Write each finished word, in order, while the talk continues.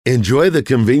Enjoy the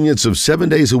convenience of 7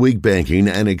 days a week banking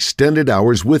and extended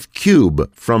hours with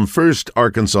Cube from First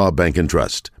Arkansas Bank and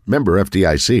Trust. Member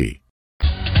FDIC.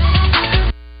 I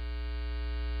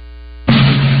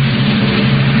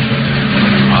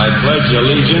pledge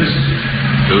allegiance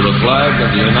to the flag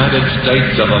of the United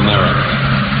States of America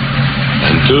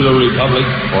and to the republic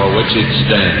for which it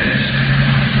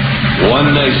stands, one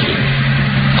nation,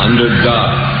 under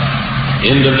God,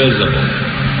 indivisible,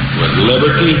 with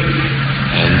liberty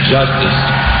and justice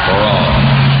for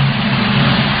all.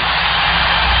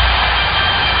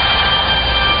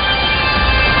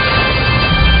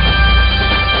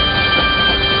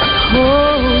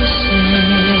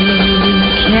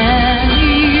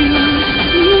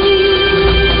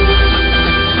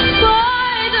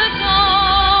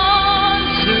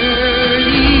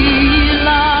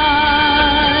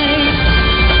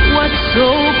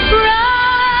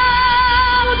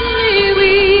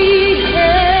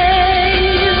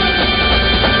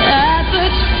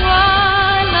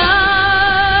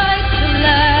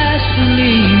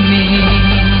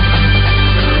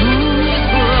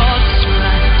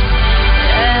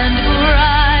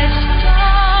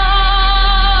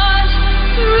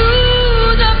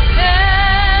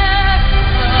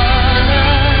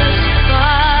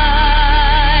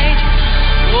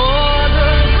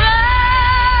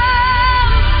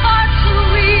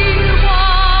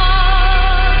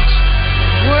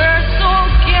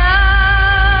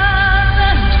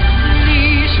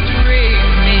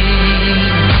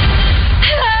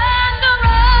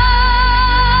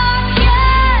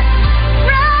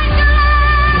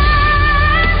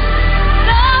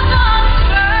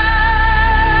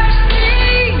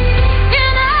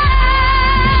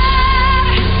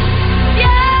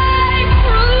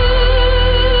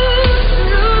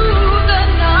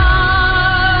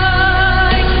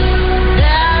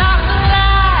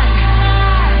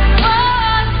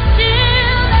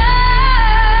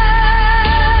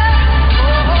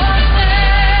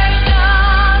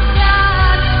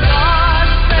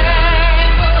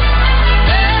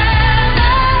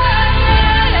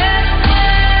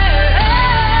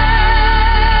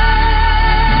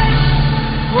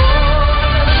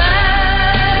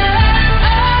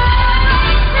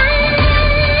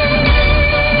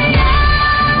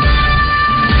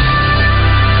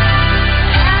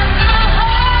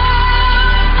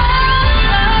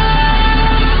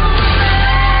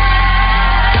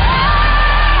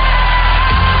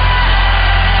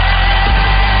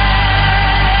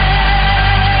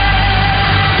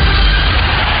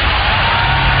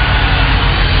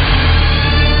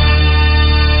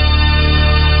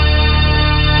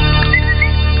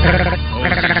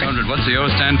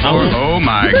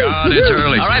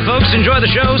 Enjoy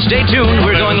the show. Stay tuned.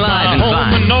 We're going live in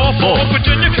 5, 4,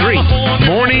 3.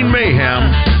 Morning Mayhem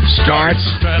starts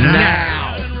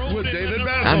now.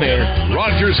 I'm here.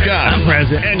 Roger Scott. I'm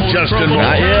present. And Justin Moore.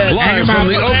 Live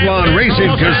from the Oaklawn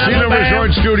Racing Casino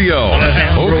Resort Studio.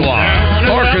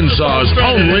 Oaklawn, Arkansas's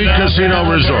only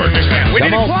casino resort. We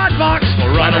need a quad box.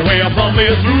 We'll ride our way up on me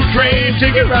through train.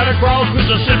 Take it right across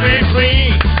Mississippi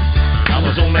clean. I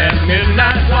was on that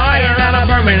midnight flyer out of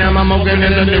Birmingham. I'm walking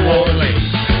into New Orleans.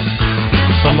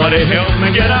 Somebody help me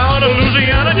get out of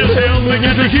Louisiana. Just help me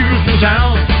get to Houston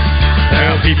town. There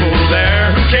are people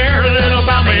there who care a little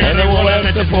about me, and they won't let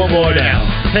the poor boy down.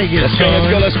 Take it,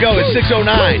 let's go. It's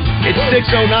 6:09. It's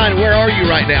 6:09. Where are you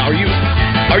right now? Are you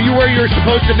where you're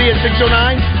supposed to be at 6:09?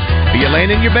 Are you laying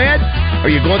in your bed?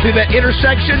 Are you going through that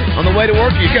intersection on the way to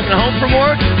work? Are you coming home from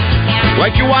work?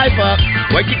 Wake your wife up.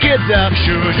 Wake your kids up. Wake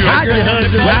your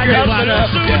husband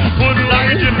up.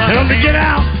 Tell them to get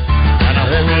out. And I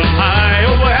was high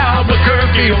over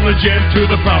Albuquerque on the jet to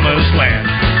the promised land.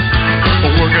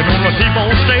 Working on the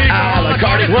T-bone stage,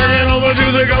 working over to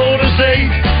the Golden State.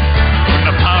 When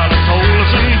the pilot told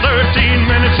us in 13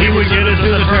 minutes he would get us to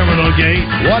the terminal gate.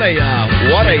 What a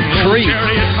treat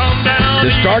to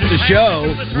start the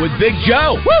show with Big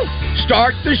Joe. Woo!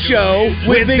 Start the show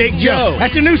with Big Joe.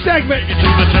 That's a new segment.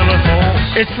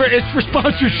 It's for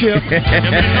sponsorship.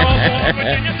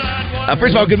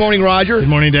 First of all, good morning, Roger. Good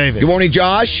morning, David. Good morning,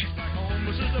 Josh.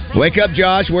 Wake up,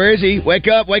 Josh. Where is he? Wake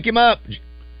up. Wake him up.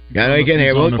 Gotta get in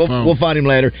here. We'll find him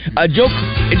later. Joe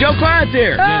Klein's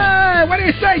here. Hey, what do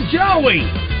you say, Joey?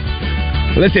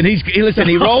 Listen, he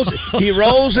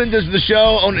rolls into the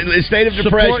show on the state of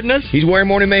depression. He's wearing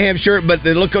Morning Mayhem shirt, but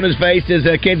the look on his face as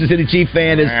a Kansas City Chief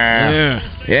fan is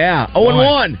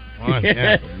 0-1.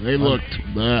 Yeah, they looked.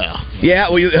 Yeah,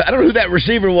 well, I don't know who that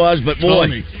receiver was, but boy,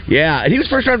 Tony. Yeah, and he was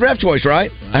first round draft choice,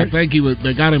 right? I think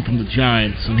they got him from the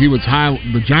Giants, and he was high.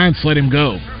 The Giants let him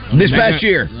go. This past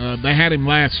year. They had him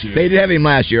last year. They did have him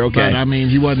last year, okay. But, I mean,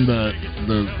 he wasn't the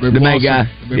main guy.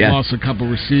 They've lost a couple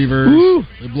receivers. Woo.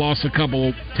 They've lost a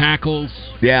couple tackles.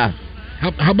 Yeah.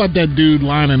 How about that dude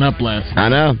lining up last night? I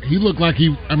know. He looked like he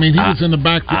was in the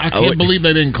back. I can't believe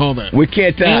they didn't call that. We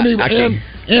can't tell.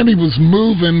 And he was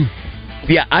moving.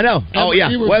 Yeah, I know. Oh,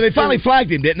 yeah. Well, they finally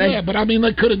flagged him, didn't they? Yeah, but I mean,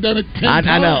 they could have done it 10 times.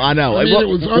 I know. I mean, it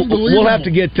was unbelievable. We'll have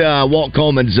to get Walt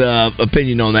Coleman's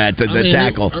opinion on that, the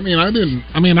tackle.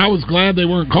 I was glad they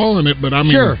weren't calling it, but I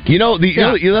mean... Sure. You know, the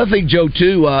other thing, Joe,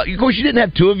 too, of course, you didn't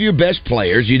have two of your best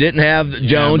players. You didn't have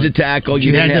Jones at tackle.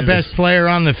 You had the best player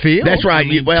on the field. That's right.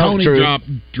 Tony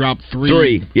dropped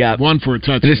three. Yeah. One for a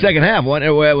touchdown. In the second half. One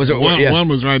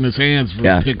was right in his hands for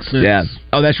a pick six. Yeah.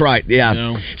 Oh, that's right.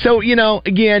 Yeah. So,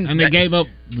 again... And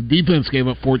the defense gave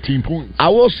up 14 points. I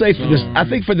will say, I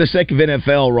think for the sake of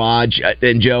NFL, Raj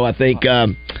and Joe, I think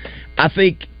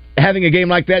having a game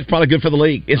like that is probably good for the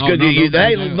league. It's good.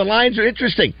 The lines are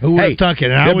interesting. Who would have thunk it?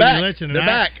 They're back. They're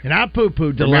back. And I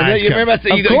poo-pooed the Lions. You remember I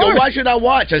said, you go, why should I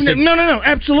watch? I said, no,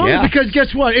 absolutely. Yeah. Because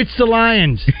guess what? It's the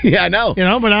Lions. Yeah, I know.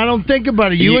 But I don't think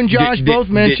about it. You and Josh both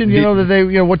mentioned, that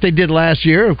they, what they did last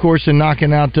year, of course, in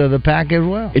knocking out the Pack as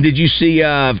well. And did you see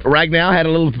Ragnow had a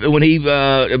little when he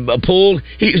pulled?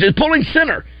 He's pulling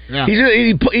center. Yeah.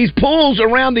 He pulls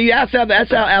around the outside. That's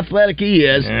how athletic he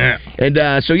is. Yeah.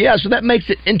 And so that makes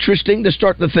it interesting to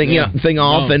start the thing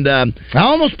off. And I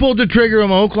almost pulled the trigger on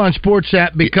my Oakland Sports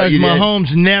app because Mahomes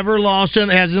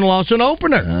hasn't lost an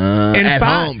opener at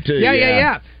home too.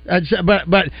 Yeah.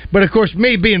 But of course,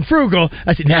 me being frugal,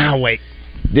 I said, wait.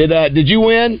 Did you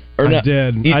win or I not?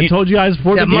 did. I told you guys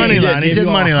before the game. Money line. He did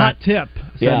money line. Hot tip.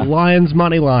 Said Lions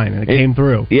money line, and it came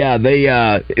through. Yeah, they.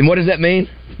 And what does that mean?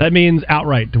 That means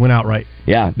outright, to win outright.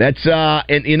 Yeah, that's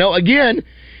and again,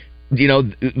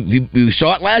 you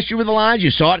saw it last year with the Lions.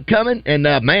 You saw it coming, and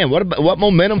man, what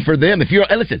momentum for them? If you're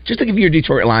listen, just think if you're a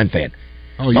Detroit Lions fan.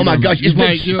 Oh my gosh,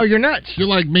 you're nuts. You're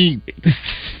like me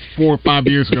 4 or 5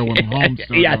 years ago when Mahomes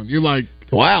started. Yeah. You're like,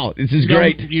 wow, this is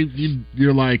great.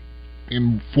 You're like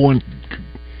in foreign.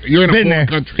 You're in a foreign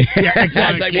country. Yeah,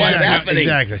 exactly. What's happening?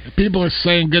 Exactly. People are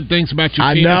saying good things about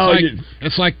your team. I know.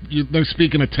 It's like they're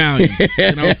speaking Italian. You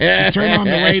turn on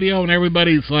the radio and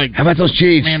everybody's like, "How about those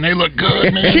Chiefs? Man, they look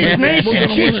good, man.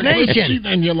 Chiefs Nation."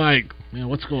 And you're like, man,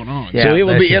 what's going on? Yeah, so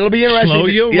it'll be interesting. Slow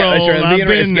your roll. It'll be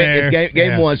interesting. It's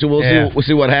game one, so we'll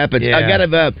see what happens. Yeah. We've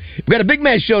got a big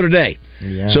man show today.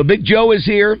 Yeah. So Big Joe is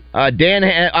here. Dan,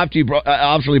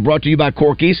 obviously brought to you by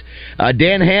Corky's.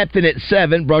 Dan Hampton at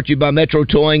 7, brought to you by Metro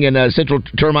Towing and Central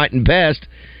Termite and Pest.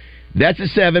 That's at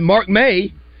 7. Mark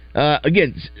May,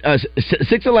 again,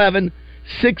 6'11",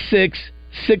 6'6",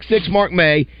 6'6", Mark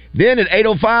May. Then at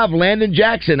 8:05, Landon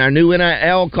Jackson, our new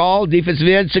NIL call, defensive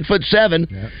end,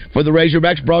 6'7", for the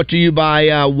Razorbacks, brought to you by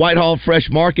Whitehall Fresh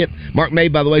Market. Mark May,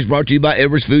 by the way, is brought to you by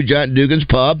Edwards Food Giant, Dugan's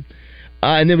Pub.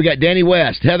 And then we got Danny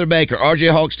West, Heather Baker,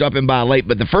 RJ Hawk stopping by late.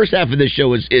 But the first half of this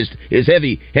show is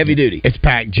heavy duty. It's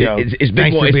packed, Joe. It's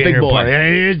big boy. It's big boy.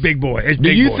 It is big boy.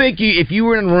 Do you think if you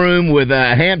were in a room with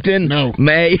Hampton,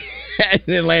 May, and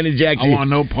then Landon Jackson, I want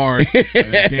no part.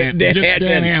 Dan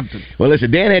Hampton. Well,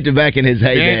 listen, Dan Hampton back in his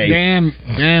heyday.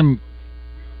 Dan.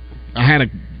 I had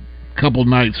a couple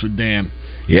nights with Dan.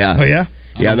 Yeah. Oh yeah.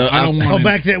 I don't want.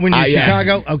 Back then when you're in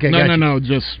Chicago. Okay. No.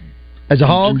 Just. As a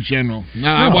hog? In general.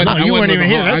 No, you weren't even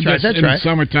here. That's right. In the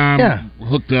summertime,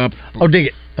 hooked up. Oh, dig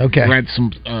it. Okay. We had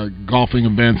some golfing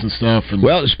events and stuff. And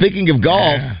well, speaking of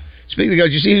golf,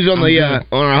 you see who's on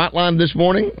on our hotline this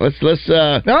morning? Let's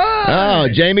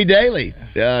Jamie Daly.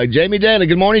 Jamie Daly.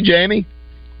 Good morning, Jamie.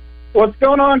 What's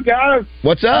going on, guys?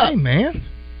 What's up? Hey, man.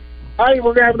 Hey,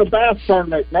 we're having a bass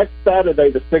tournament next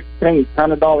Saturday, the 16th.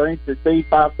 $100 entry fee,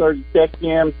 5:30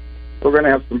 check-in. We're going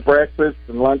to have some breakfast,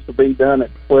 and lunch will be done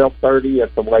at 12:30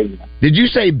 at the weigh-in. Did you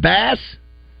say bass?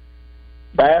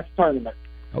 Bass tournament.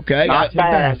 Okay. Not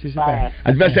bass. I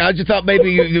was about to say, I just thought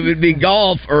maybe it would be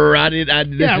golf, or I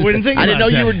didn't know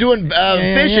you were doing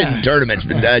fishing tournaments,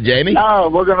 Jamie.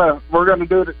 No, we're gonna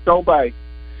do it at Shoal Bay.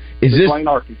 Wayne,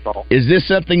 Arkansas. Is this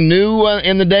something new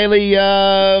in the daily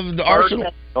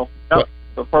arsenal?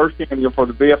 The first annual for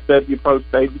the VFW Post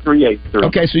 8383.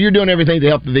 Okay, so you're doing everything to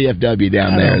help the VFW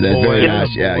down there. That's very nice.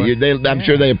 Yeah, I'm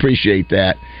sure they appreciate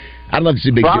that. I'd love to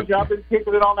see Big Joe. Roger, I've been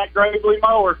kicking it on that Gravely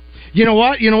mower. You know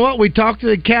what? We talked to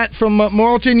the cat from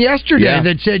Morrilton yesterday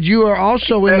that said you are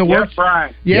also in the works.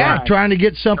 Brian. Trying to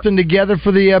get something together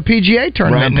for the PGA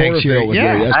tournament next year.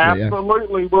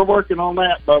 Absolutely. We're working on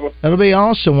that, Bubba. That'll be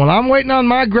awesome. Well, I'm waiting on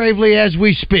my Gravely as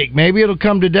we speak. Maybe it'll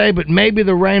come today, but maybe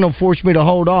the rain will force me to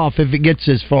hold off if it gets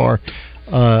this far.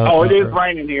 It is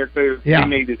raining here, too. Yeah.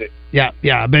 We needed it. Yeah,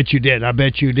 I bet you did.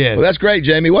 Well, that's great,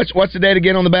 Jamie. What's the date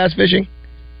again on the bass fishing?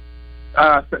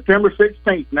 September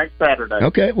 16th, next Saturday.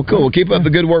 Okay, well, cool. We'll keep up the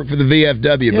good work for the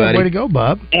VFW, buddy. Way to go,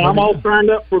 Bob. And I'm all signed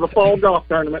up for the fall golf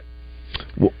tournament.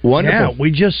 Wonderful. Yeah,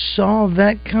 we just saw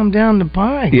that come down the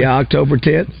pike. Yeah, October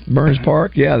 10th, Burns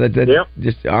Park. Yeah, Yep.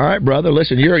 Just all right, brother.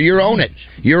 Listen, you're on it.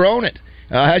 You're on it.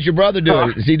 How's your brother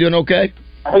doing? Is he doing okay?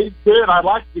 He's good. I'd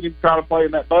like to get him to try to play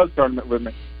in that buzz tournament with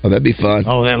me. Oh, that'd be fun.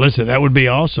 Oh, listen, that would be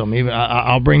awesome. Even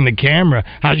I'll bring the camera.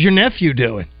 How's your nephew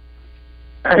doing?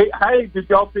 Hey, did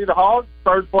y'all see the Hogs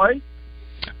third place?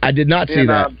 I did not see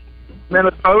that.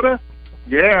 Minnesota?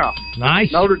 Yeah.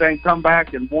 Nice. Notre Dame come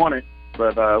back and won it.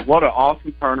 But what an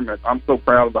awesome tournament. I'm so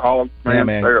proud of the Hogs, man. Yeah,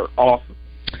 man. They're awesome.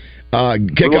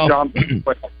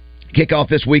 Kickoff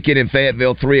this weekend in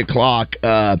Fayetteville, 3 o'clock.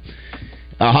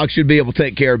 Hawks should be able to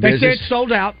take care of business. They say it's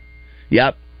sold out.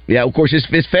 Yep. Yeah, of course,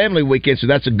 it's family weekend, so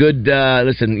that's a good,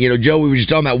 listen, Joe, we were just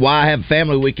talking about why have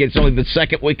family weekend. It's only the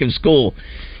second week of school.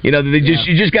 You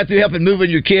just got through helping moving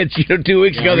your kids, 2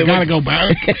 weeks ago. They got to go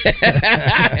back.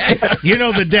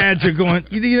 The dads are going,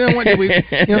 you know what,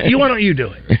 why don't you do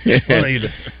it? Why don't you do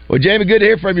it? Well, Jamie, good to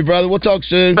hear from you, brother. We'll talk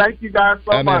soon. Thank you guys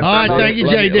so much. All right, thank you,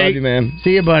 JD. Love you, man.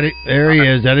 See you, buddy. There he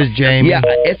is. That is Jamie.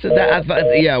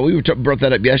 Yeah, we brought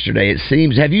that up yesterday. It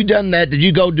seems. Have you done that? Did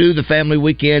you go do the family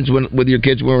weekends with your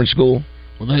kids when we were in school?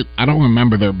 Well, I don't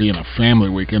remember there being a family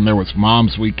weekend. There was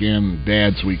mom's weekend,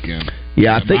 dad's weekend.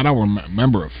 Yeah, I don't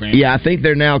remember a family. Yeah, I think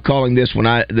they're now calling this one.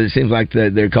 It seems like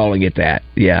they're calling it that.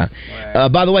 Yeah. Wow.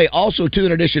 By the way, also too,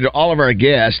 in addition to all of our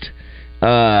guests,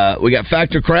 we got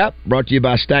Factor Crap, brought to you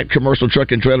by Stack Commercial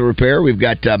Truck and Trailer Repair. We've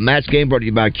got Matt's Game, brought to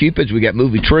you by Cupids. We got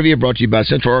Movie Trivia, brought to you by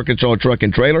Central Arkansas Truck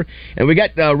and Trailer. And we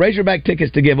got Razorback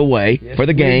tickets to give away for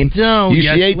the game.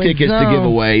 UCA tickets to give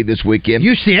away this weekend.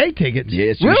 UCA tickets?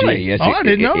 Yes, really? UCA, yes. I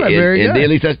didn't know that. Very good. At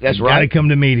least that's right. Got to come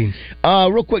to meetings.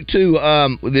 Real quick, too,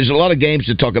 there's a lot of games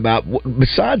to talk about.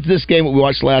 Besides this game that we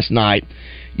watched last night,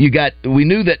 we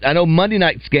knew that, I know Monday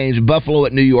night's games, Buffalo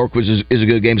at New York is a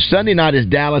good game. Sunday night is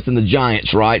Dallas and the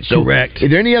Giants, right? So, correct. Are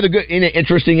there any other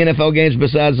interesting NFL games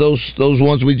besides those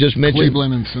ones we just mentioned?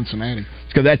 Cleveland and Cincinnati.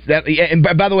 Because and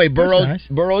by the way,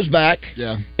 Burrow's back.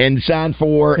 Yeah. And signed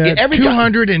for every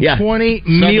 $220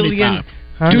 million.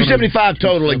 275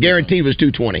 total. And guaranteed was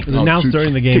 220. It was announced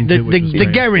during the game.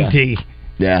 The guarantee.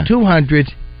 Yeah.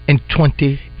 220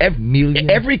 million.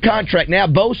 Every contract now,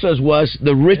 Bosa's was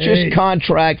the richest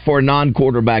contract for a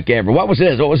non-quarterback ever. What was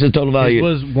his? What was his total value? It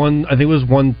was I think it was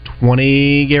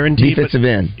 120 guaranteed. Defensive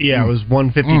end. Yeah, it was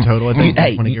 150 total. I think.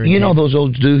 Hey, you know those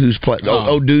old dudes who played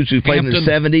in the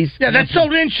 70s? Yeah, that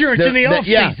sold insurance in the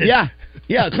offseason.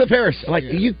 Yeah. Cliff Harris. Like, are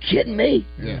you kidding me?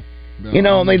 Yeah. They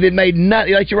made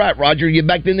nothing. Like, you're right, Roger.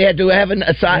 Back then they had to have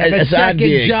a side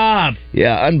gig. Job.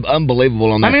 Yeah,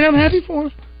 unbelievable on that. I mean, I'm happy for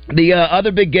him. The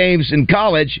other big games in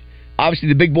college, obviously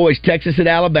the big boys, Texas at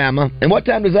Alabama. And what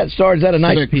time does that start? Is that a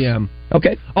night? 6 p.m.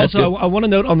 Okay. Also, I want to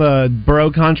note on the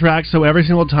Burrow contract, so every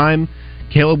single time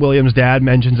Caleb Williams' dad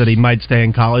mentions that he might stay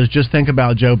in college, just think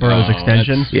about Joe Burrow's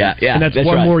extension. Yeah. And that's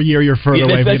one more year you're further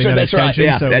away from getting that extension.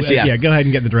 Right. So, go ahead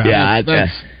and get the draft. Yeah,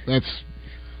 that's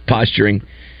posturing.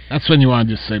 That's when you want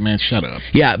to just say, man, shut up.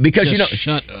 Yeah, because,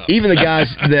 shut up. Even the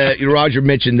guys, Roger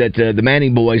mentioned that the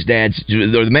Manning boys' dads,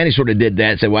 the Manning sort of did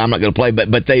that, said, well, I'm not going to play, but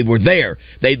they were there.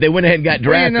 They went ahead and got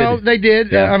drafted. Well, they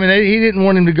did. Yeah. He didn't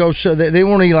want him to go, so they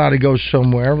weren't allowed to go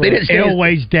somewhere.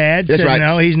 Elway's dad said,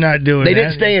 no, he's not doing that. They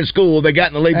didn't stay in school. They got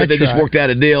in the league, but they just worked out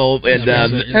a deal. And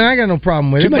I got no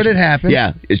problem with it, but it happened.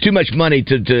 Yeah, it's too much money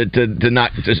to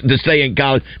stay in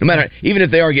college, no matter, even if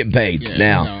they are getting paid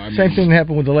now. Same thing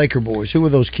happened with the Laker boys. Who were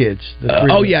those kids? The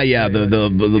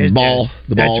ball.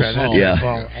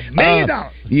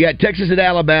 Right. You got Texas at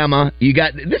Alabama. You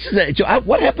got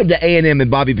what happened to A&M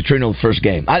and Bobby Petrino the first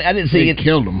game? I didn't see it. They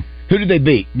killed them. Who did they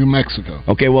beat? New Mexico.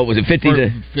 Okay, what was it? 50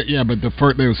 to? Yeah, but there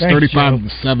was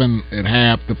 35-7 at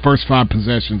half. The first 5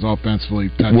 possessions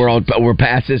offensively were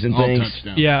passes and things.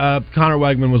 Touchdowns. Yeah, Connor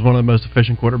Wegman was one of the most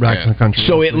efficient quarterbacks in the country.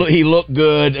 So he looked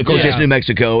good. Of course, it's New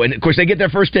Mexico, and of course they get their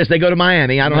first test. They go to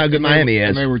Miami. I don't know how good Miami is.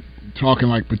 And they were talking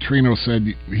like Petrino said.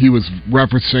 He was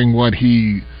referencing what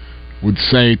he would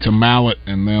say to Mallett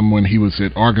and them when he was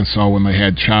at Arkansas when they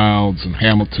had Childs and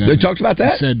Hamilton. They talked about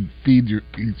that? He said,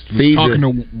 talking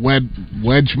to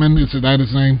Wedgman, is that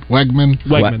his name?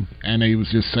 Wegman. And he was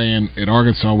just saying, at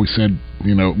Arkansas, we said,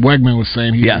 Wegman was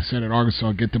saying, he said at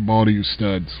Arkansas, get the ball to your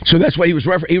studs. So that's why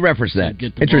he referenced that.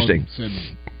 Interesting.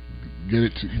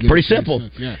 Pretty simple.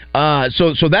 Yeah.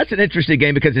 So that's an interesting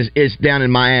game because it's down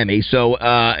in Miami. So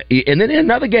and then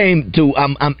another game too.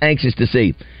 I'm anxious to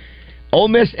see. Ole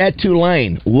Miss at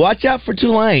Tulane. Watch out for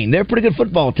Tulane. They're a pretty good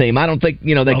football team. I don't think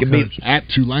they can beat at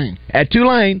Tulane. At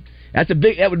Tulane. That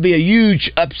would be a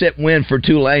huge upset win for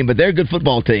Tulane, but they're a good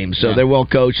football team, so they're well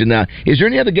coached. And is there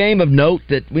any other game of note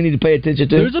that we need to pay attention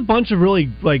to? There's a bunch of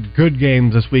really good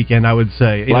games this weekend, I would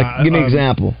say. Give me an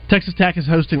example. Texas Tech is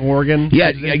hosting Oregon.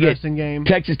 Yeah, interesting game.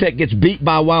 Texas Tech gets beat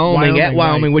by Wyoming at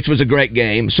Wyoming, which was a great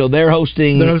game. So they're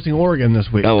hosting Oregon this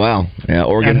week. Oh wow, yeah,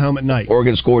 Oregon at home at night.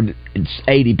 Oregon scored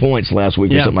 80 points last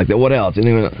week or something like that. What else?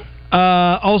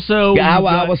 Also,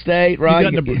 Iowa State, right?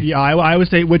 Iowa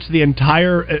State, which the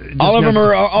entire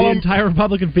entire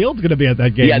Republican field's going to be at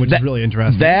that game, which is really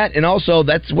interesting. That and also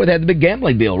that's where they had the big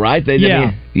gambling deal, right?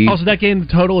 Also, that game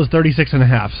total is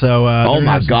 36.5. So, oh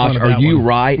my gosh, are you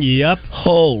right? Yep.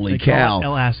 Holy cow!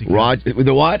 El Asico.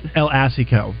 The what? El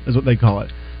Asico is what they call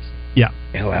it. Yeah.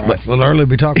 We'll early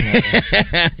be talking about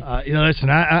that. Listen,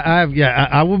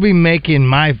 I will be making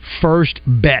my first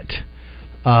bet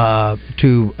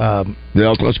to the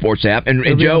Oklahoma Sports app. And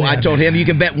Joe, I told him you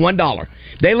can bet $1.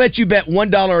 They let you bet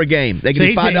 $1 a game. They give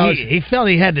you $5. He felt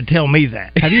he had to tell me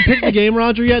that. Have you picked the game,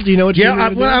 Roger, yet? Do you know what you're going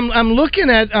to do? I'm looking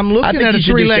at a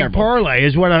 3-leg parlay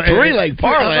is what I 3-leg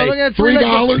parlay. I'm looking at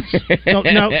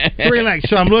 $3. No, 3 legs.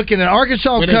 So I'm looking at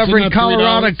Arkansas covering,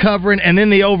 Colorado covering, and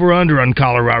then the over/under on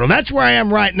Colorado. That's where I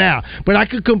am right now. But I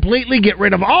could completely get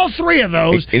rid of all three of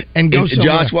those and go somewhere.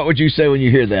 Josh, what would you say when you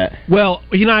hear that? Well,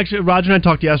 actually, Roger and I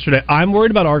talked yesterday. I'm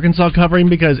worried about Arkansas covering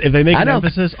because if they make an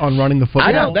emphasis on running the football,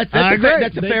 I know that's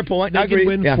a fair point. They could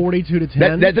win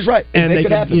 42-10. That's right. And they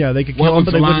could kill them,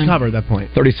 but they wouldn't cover at that point.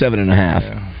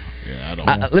 37.5. Yeah, I don't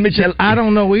know. Let me tell you, I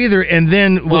don't know either. And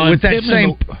then with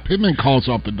that Pittman calls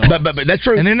off the Dogs. But that's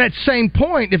true. And then that same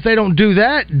point, if they don't do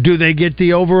that, do they get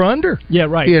the over/under? Yeah,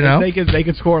 right. They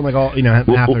could score in half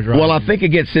their drive. Well, I think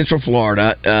against Central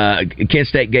Florida, Kent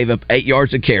State gave up 8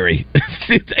 yards of carry.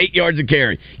 8 yards of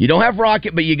carry. You don't have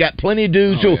Rocket, but you got plenty of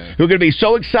dudes who are going to be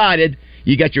so excited.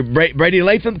 You got your Brady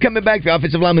Latham coming back, the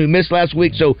offensive lineman who missed last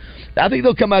week. So I think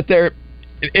they'll come out there,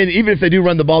 and even if they do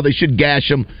run the ball, they should gash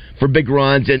them for big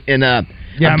runs. And I'm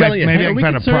telling you, maybe I can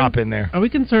find a prop in there. Are we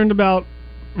concerned about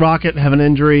Rocket having an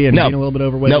injury and being a little bit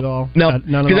overweight at all? No,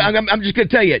 because I'm just going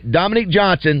to tell you, Dominique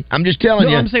Johnson. I'm just telling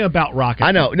you. I'm saying about Rocket.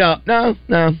 I know. No.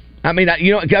 I mean,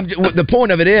 the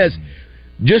point of it is,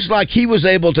 just like he was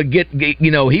able to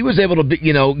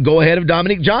go ahead of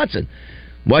Dominique Johnson.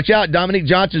 Watch out, Dominique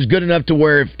Johnson's good enough to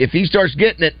where if he starts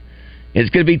getting it,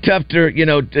 it's going to be tough to you're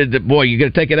going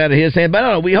to take it out of his hand. But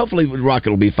I don't know. Hopefully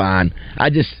Rocket will be fine.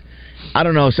 I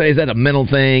don't know. Say, is that a mental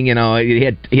thing? He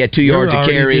had 2 yards to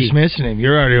carry. You're already dismissing him.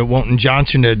 You're already wanting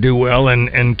Johnson to do well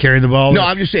and carry the ball. No,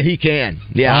 I'm just saying he can.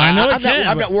 Yeah, I know he can.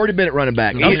 I'm not worried about it running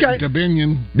back. Okay.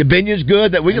 DeBinion's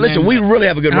good. We really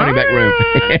have a good running back room.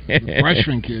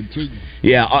 Freshman kid too.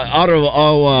 Yeah, Otto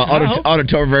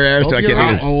Tavares.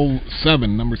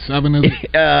 Number 7 is it?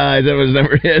 Is that what his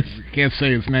number is? Can't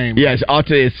say his name. Yes,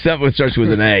 Otto. It starts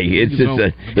with an A.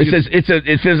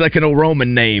 It feels like an old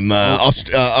Roman name. I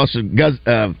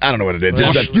don't know what it is.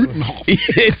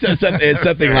 It's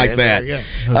something like that.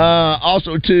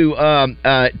 Also, too,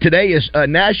 today is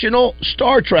National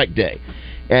Star Trek Day.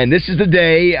 And this is the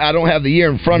day, I don't have the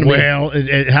year in front of me. Well,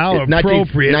 how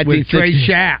appropriate with Trey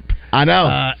Schapp. I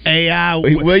know. AI.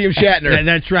 William Shatner.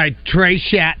 That's right, Trey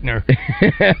Shatner.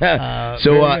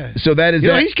 So that is.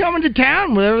 He's coming to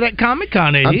town wherever that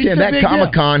Comic-Con is. I'm saying that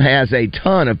Comic-Con has a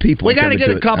ton of people. We got to get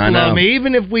a couple of them,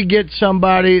 even if we get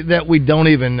somebody that we don't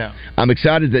even know. I'm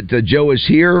excited that Joe is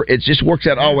here. It just works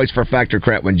out always for Factor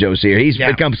Crap when Joe's here. He's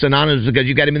become synonymous because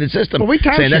you got him in the system. Well, we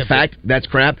time saying that's fact, that's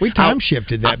crap. We time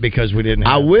shifted that because we didn't.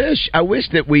 I wish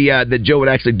that that Joe would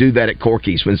actually do that at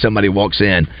Corky's when somebody walks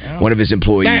in, one of his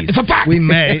employees. We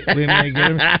may get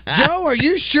him. Joe, are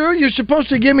you sure you're supposed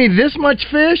to give me this much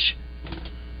fish?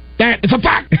 It's a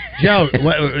fact. Joe,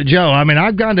 I mean,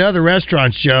 I've gone to other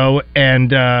restaurants, Joe, and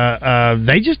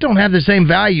they just don't have the same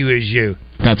value as you.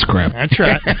 That's crap. That's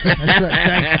right.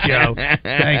 Thanks, Joe.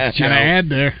 Can I add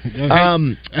there?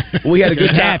 We had a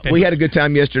good time. We had a good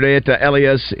time yesterday at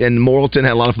Elias in Morrilton.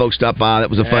 Had a lot of folks stop by.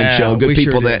 That was a fun show. Good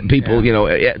people. They've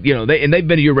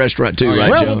been to your restaurant too,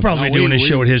 right? Well, Joe? we'll probably doing a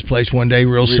show at his place one day,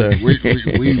 real soon.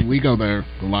 We go there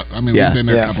a lot. I mean, we've been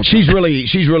there a couple times.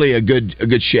 She's really a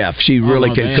good chef. She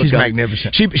really can cook. She's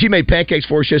magnificent. She made pancakes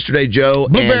for us yesterday, Joe.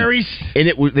 Blueberries, and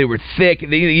they were thick.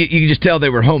 You could just tell they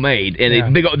were homemade,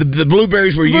 and the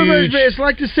blueberries were huge. It's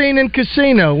like the scene in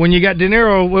Casino when you got De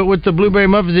Niro with the blueberry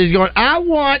muffins. He's going,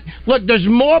 look, there's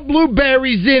more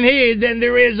blueberries in here than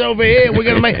there is over here. We're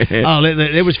gonna make.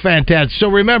 It was fantastic. So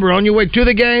remember, on your way to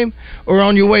the game or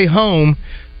on your way home,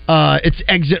 it's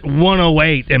exit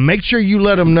 108, and make sure you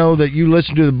let them know that you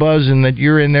listen to the Buzz and that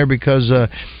you're in there because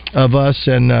of us,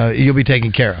 and you'll be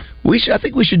taken care of. I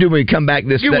think we should do when we come back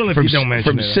from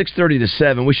 6:30 to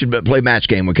 7. We should play match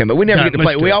game when we come back. We never get to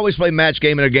play. We always play match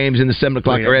game in our games in the 7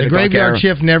 o'clock or 8 o'clock hour. The graveyard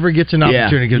shift never gets an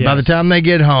opportunity because by the time they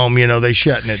get home, they're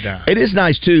shutting it down. It is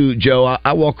nice too, Joe.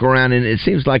 I walk around and it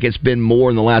seems like it's been more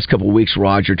in the last couple of weeks,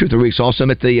 Roger. 2 or 3 weeks. Also,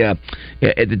 I'm at the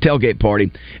tailgate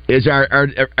party. Is our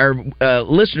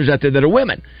listeners out there that are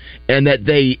women. And that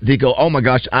they go, oh my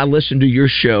gosh, I listen to your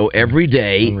show every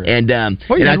day, and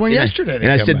you had one yesterday. And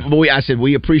I said,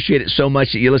 we appreciate it so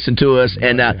much that you listen to us,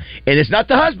 and it's not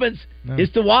the husbands,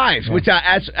 it's the wives, which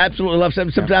I absolutely love.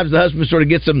 Sometimes the husbands sort of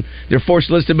get they're forced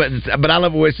to listen, but I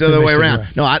love it when it's the other way around.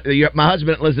 No, my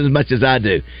husband listens as much as I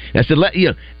do. And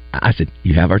I said,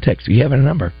 you have our text. You have our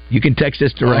number. You can text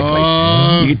us directly.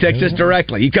 You can text us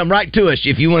directly. You come right to us.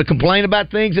 If you want to complain about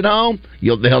things at home,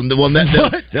 there'll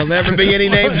never be any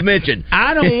names mentioned.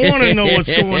 I don't want to know what's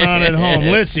going on at home.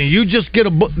 Listen, you just get a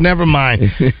book. Never mind.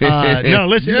 No,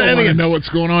 listen. You don't want to know what's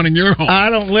going on in your home. I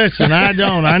don't listen. I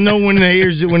don't. I know when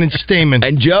it's steaming.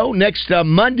 And Joe, next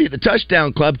Monday at the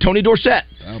Touchdown Club, Tony Dorsett.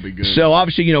 That'll be good. So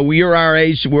obviously, you're our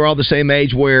age. We're all the same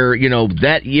age. Where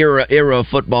that era of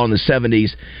football in the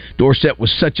 70s, Dorsett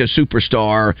was such a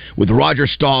superstar with Roger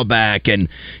Staubach and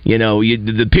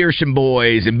the Pearson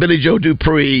boys and Billy Joe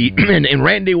Dupree and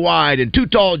Randy White and Too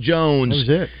Tall Jones.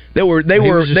 That was it.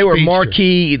 They were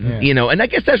marquee, and I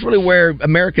guess that's really where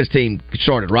America's team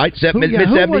started, right?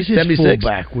 Mid-70s, 76.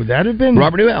 Fullback? Would that have been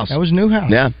Robert Newhouse? That was Newhouse.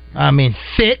 Yeah. I mean,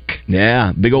 thick.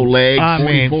 Yeah, big old legs.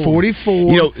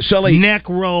 44. Sully, neck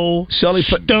roll.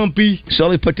 Stumpy.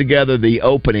 Sully put together the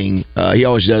opening. He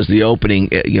always does the opening,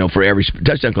 for every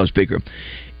Touchdown Club speaker.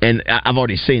 And I've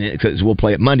already seen it because we'll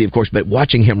play it Monday, of course. But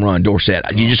watching him run, Dorsett,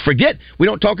 you just forget. We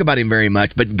don't talk about him very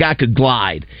much, but the guy could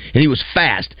glide, and he was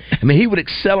fast. I mean, he would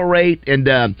accelerate. And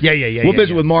we'll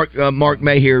visit with Mark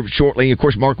May here shortly. Of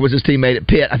course, Mark was his teammate at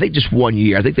Pitt. I think just 1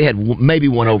 year. I think they had maybe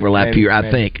one overlap here.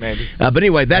 I think. But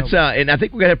anyway, that's and I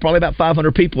think we're gonna have probably about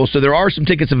 500 people. So there are some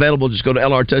tickets available. Just go to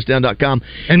lrtouchdown.com.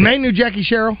 And May knew Jackie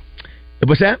Sherrill.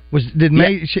 What's that? Did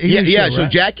May? Yeah. So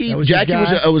Jackie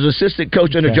was assistant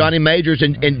coach under Johnny Majors,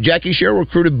 and Jackie Sherrill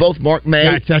recruited both Mark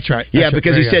May. That's right.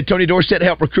 Because he said Tony Dorsett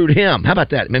helped recruit him. How about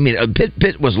that? I mean,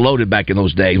 Pitt was loaded back in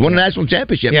those days. Won a national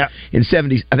championship in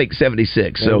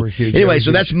 76. So anyway,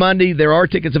 so that's Monday. There are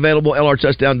tickets available.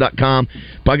 lrtouchdown.com.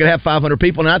 Probably gonna have 500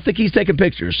 people, and I think he's taking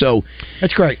pictures. So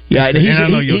that's great. Yeah, and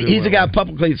he's a guy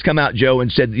publicly that's come out, Joe,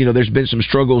 and said there's been some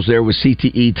struggles there with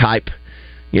CTE type.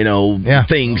 Things.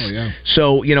 Oh, yeah.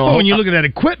 So, when you look at that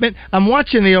equipment, I'm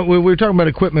watching we were talking about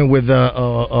equipment with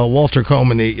Walter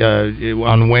Coleman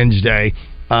on Wednesday,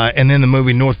 and then the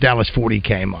movie North Dallas 40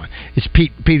 came on. It's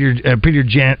Peter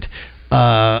Gent.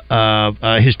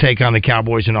 His take on the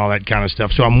Cowboys and all that kind of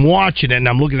stuff. So I'm watching it and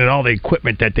I'm looking at all the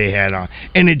equipment that they had on,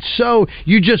 and it's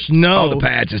you just know the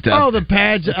pads and stuff. Oh, the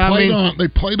pads. They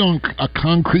played on a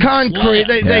concrete.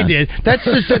 They did. That's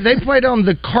just they played on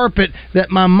the carpet that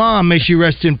my mom, may she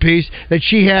rest in peace, that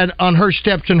she had on her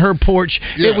steps in her porch.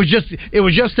 Yeah. It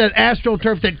was just that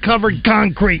AstroTurf that covered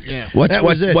concrete. Yeah.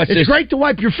 It's great to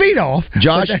wipe your feet off.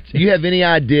 Josh, do you have any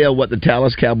idea what the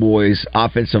Dallas Cowboys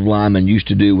offensive linemen used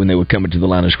to do when they would come into the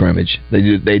line of scrimmage?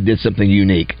 They did something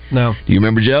unique. No. Do you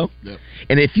remember, Joe? Yep.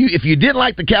 And if you didn't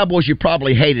like the Cowboys, you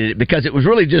probably hated it because it was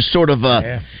really just sort of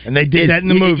and they did that in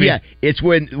the movie. Yeah, it's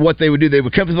what they would do. They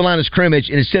would come to the line of scrimmage,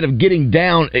 and instead of getting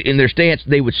down in their stance,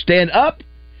 they would stand up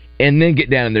and then get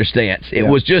down in their stance. It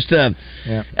was just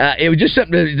it was just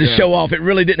something to show off. It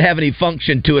really didn't have any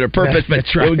function to it or purpose, but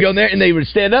they would go in there and they would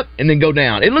stand up and then go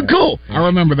down. It looked cool. I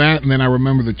remember that, and then I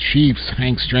remember the Chiefs.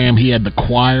 Hank Stram, he had the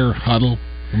choir huddle.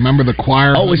 Remember the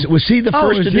choir? Oh, was he the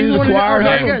first to do the choir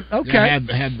huddle? Okay.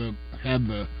 Had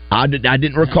the. I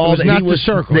didn't recall that he was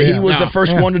the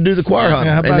first one to do the choir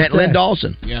huddle, and that Len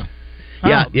Dawson. Yeah.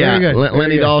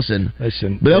 Lenny Dawson.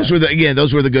 Listen, but those were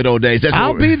the good old days.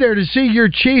 I'll be there to see your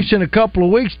Chiefs in a couple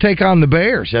of weeks take on the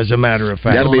Bears. As a matter of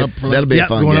fact, that'll be a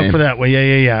fun going game. Up for that one.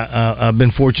 Yeah. I've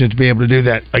been fortunate to be able to do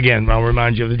that again. I'll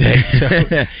remind you of the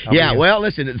day. So, well,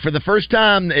 listen, for the first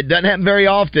time, it doesn't happen very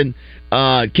often.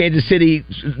 Kansas City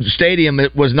Stadium,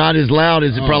 it was not as loud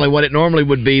as probably what it normally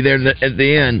would be there at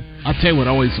the end. I'll tell you what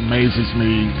always amazes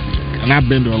me, and I've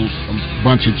been to a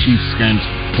bunch of Chiefs games,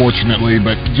 fortunately,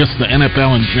 but just the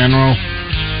NFL in general,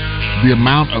 the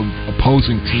amount of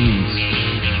opposing teams,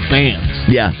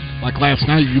 fans. Yeah. Like last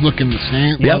night, you look in the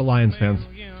stands. A lot of Lions fans.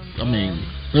 I mean,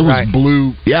 there was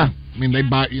blue. Yeah. I mean, they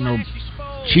buy,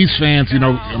 Chiefs fans,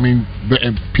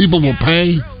 and people will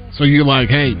pay. So you're like,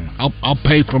 hey, I'll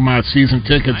pay for my season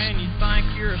tickets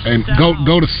and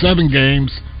go to 7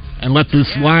 games and let this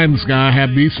Lions guy have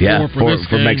these 4 for this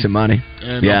game. Make some money.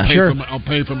 and I'll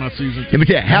pay for my season. Let me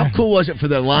tell you, how cool was it for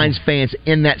the Lions fans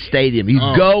in that stadium? You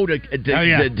go to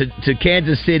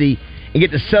Kansas City and get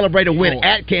to celebrate a win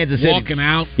at Kansas City. Walking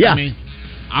out. Yeah. I mean,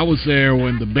 I was there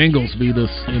when the Bengals beat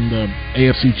us in the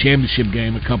AFC Championship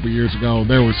game a couple years ago.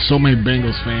 There were so many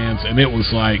Bengals fans, and it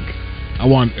was like I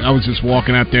was just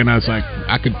walking out there, and I was like,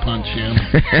 I could punch him.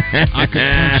 I could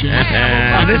punch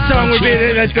him. This song would be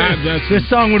this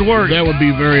song would work. That would be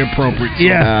very appropriate.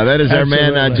 Yeah, that is our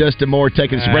man Justin Moore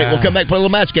taking us a break. We'll come back and play a little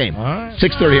match game.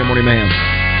 6:30 here, Morning Mayhem.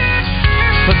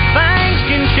 But things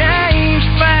can change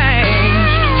fast.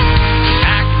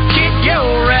 I can kick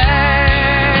your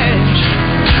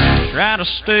ass. Try to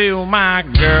steal my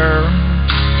girl.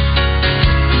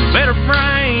 Better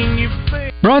bring you.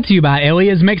 Brought to you by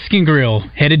Elia's Mexican Grill.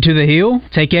 Headed to the hill?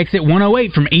 Take exit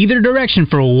 108 from either direction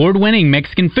for award-winning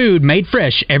Mexican food made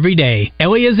fresh every day.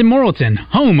 Elia's in Morrilton,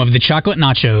 home of the chocolate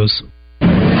nachos.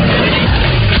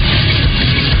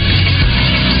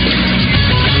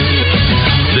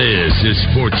 This is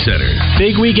SportsCenter.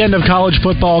 Big weekend of college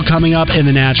football coming up in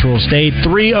the Natural State.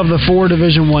 3 of the 4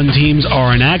 Division I teams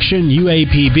are in action.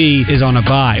 UAPB is on a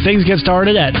bye. Things get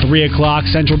started at 3 o'clock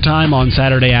Central Time on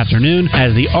Saturday afternoon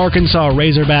as the Arkansas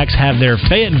Razorbacks have their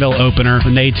Fayetteville opener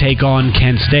when they take on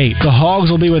Kent State. The Hogs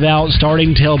will be without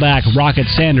starting tailback Rocket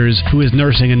Sanders, who is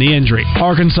nursing a knee injury.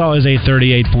 Arkansas is a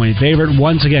 38-point favorite.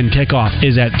 Once again, kickoff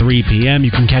is at 3 p.m.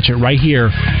 You can catch it right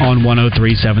here on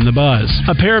 103.7 The Buzz.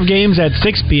 A pair of games at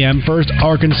 6 p.m. First,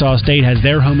 Arkansas State has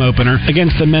their home opener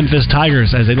against the Memphis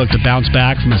Tigers as they look to bounce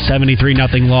back from a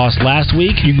 73-0 loss last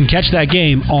week. You can catch that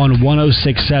game on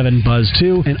 106.7 Buzz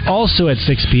 2. And also at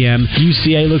 6 p.m.,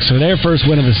 UCA looks for their first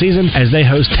win of the season as they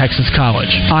host Texas College.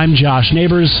 I'm Josh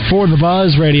Neighbors for the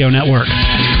Buzz Radio Network.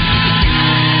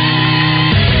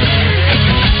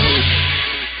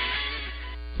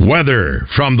 Weather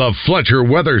from the Fletcher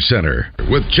Weather Center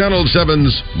with Channel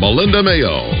 7's Melinda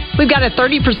Mayo. We've got a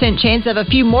 30% chance of a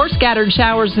few more scattered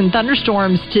showers and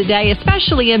thunderstorms today,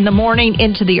 especially in the morning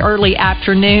into the early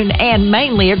afternoon and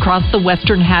mainly across the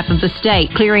western half of the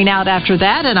state. Clearing out after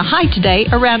that and a high today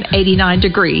around 89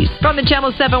 degrees. From the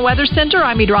Channel 7 Weather Center,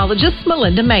 I'm meteorologist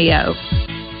Melinda Mayo.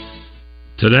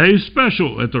 Today's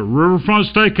special at the Riverfront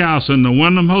Steakhouse in the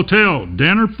Wyndham Hotel.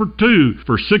 Dinner for 2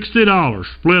 for $60.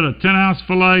 Split a 10-ounce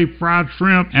filet, fried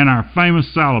shrimp, and our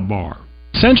famous salad bar.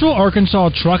 Central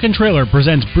Arkansas Truck and Trailer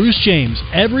presents Bruce James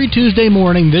every Tuesday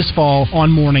morning this fall on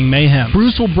Morning Mayhem.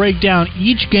 Bruce will break down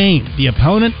each game, the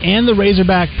opponent, and the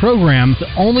Razorback program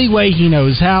the only way he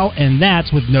knows how, and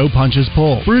that's with no punches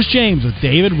pulled. Bruce James with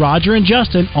David, Roger, and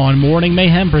Justin on Morning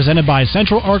Mayhem, presented by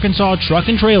Central Arkansas Truck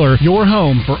and Trailer, your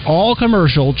home for all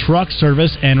commercial truck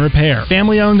service and repair.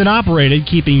 Family owned and operated,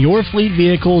 keeping your fleet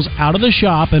vehicles out of the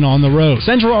shop and on the road.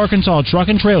 Central Arkansas Truck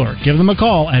and Trailer. Give them a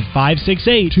call at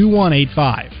 568-2185.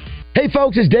 Hey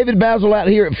folks, it's David Basil out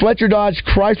here at Fletcher Dodge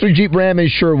Chrysler Jeep Ram in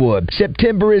Sherwood.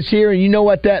 September is here and you know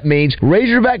what that means.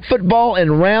 Razorback football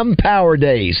and Ram Power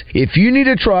Days. If you need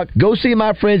a truck, go see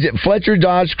my friends at Fletcher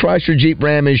Dodge Chrysler Jeep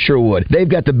Ram in Sherwood. They've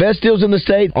got the best deals in the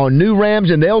state on new Rams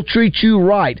and they'll treat you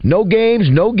right. No games,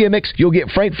 no gimmicks. You'll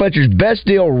get Frank Fletcher's best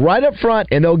deal right up front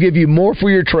and they'll give you more for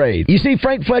your trade. You see,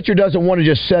 Frank Fletcher doesn't want to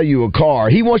just sell you a car.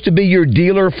 He wants to be your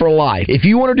dealer for life. If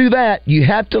you want to do that, you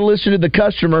have to listen to the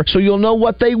customer so you'll know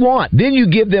what they want. Then you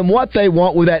give them what they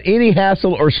want without any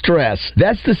hassle or stress.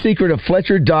 That's the secret of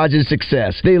Fletcher Dodge's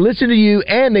success. They listen to you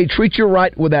and they treat you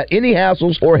right without any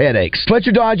hassles or headaches.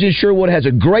 Fletcher Dodge in Sherwood has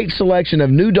a great selection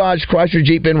of new Dodge, Chrysler,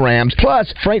 Jeep, and Rams,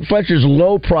 plus Frank Fletcher's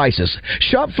low prices.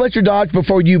 Shop Fletcher Dodge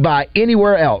before you buy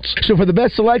anywhere else. So for the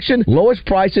best selection, lowest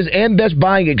prices, and best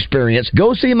buying experience,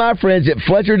 go see my friends at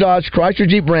Fletcher Dodge, Chrysler,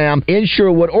 Jeep, Ram in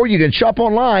Sherwood, or you can shop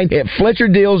online at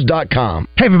FletcherDeals.com.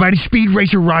 Hey everybody, Speed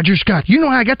Racer Roger Scott. You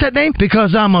know how I got that name?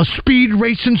 Because I'm a speed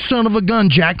racing son of a gun,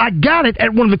 Jack. I got it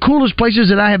at one of the coolest places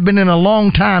that I have been in a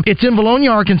long time. It's in Valonia,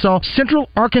 Arkansas, Central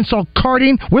Arkansas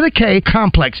Karting with a K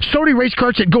Complex. Sody race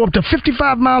carts that go up to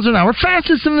 55 miles an hour,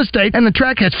 fastest in the state, and the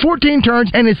track has 14 turns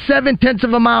and is 0.7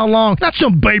 of a mile long. Not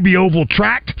some baby oval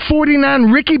track. 49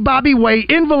 Ricky Bobby Way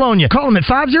in Valonia. Call them at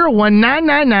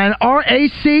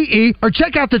 501-999-RACE or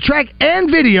check out the track and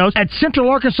videos at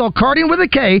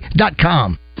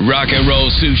CentralArkansasKartingWithAK.com. Rock and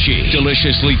roll sushi.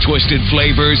 Deliciously twisted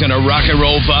flavors and a rock and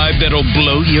roll vibe that'll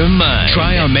blow your mind.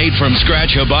 Try a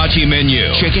made-from-scratch hibachi menu.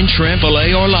 Chicken, shrimp,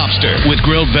 filet, or lobster with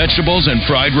grilled vegetables and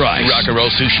fried rice.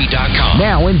 RockandRollSushi.com.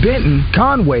 Now in Benton,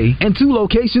 Conway, and 2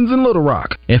 locations in Little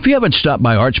Rock. If you haven't stopped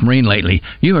by Arch Marine lately,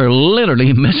 you are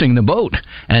literally missing the boat.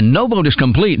 And no boat is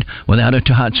complete without a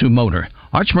Tohatsu motor.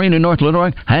 Arch Marine in North Little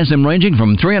Rock has them ranging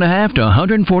from 3.5 to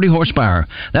 140 horsepower.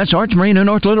 That's Arch Marine in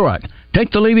North Little Rock.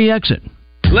 Take the Levy exit.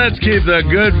 Let's keep the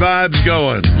good vibes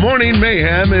going. Morning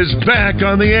Mayhem is back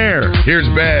on the air. Here's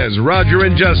Baz, Roger,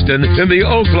 and Justin in the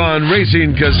Oaklawn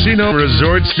Racing Casino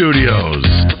Resort Studios.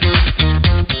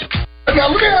 Now,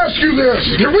 let me ask you this.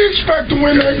 Did we expect to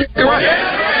win that game?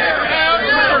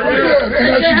 We did, and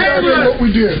that's exactly what we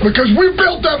did. Because we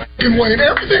built that fucking way, and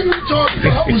everything we talked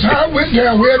about was how it went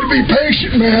down. We had to be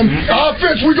patient, man.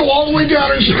 Offense, we go all the way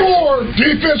down and score.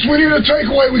 Defense, we need a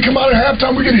takeaway. We come out at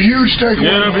halftime, we get a huge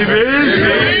takeaway.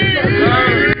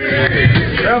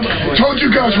 Told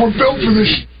you guys we're built for this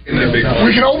shit.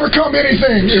 We can overcome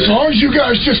anything as long as you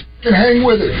guys just can hang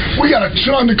with it. We got a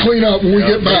ton to clean up when we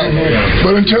get back.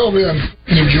 But until then,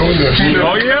 enjoy this.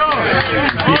 Oh,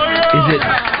 yeah. Is it?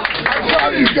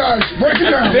 You guys, break it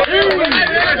down.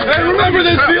 Hey, remember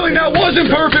this feeling that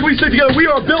wasn't perfect. We stick together. We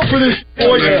are built for this,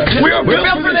 boys. We are built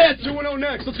for this. 2-1-0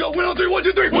 next. Let's go. 1-0-3.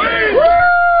 1-2-3.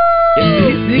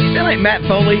 Did he sound like Matt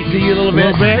Foley to you a little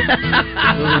bit?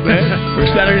 For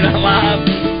Saturday Night Live.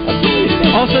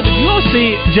 Also, did you all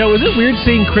see, Joe, was it weird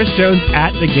seeing Chris Jones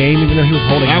at the game even though he was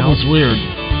holding out? That was weird.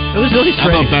 It was really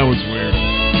strange. I thought that was weird.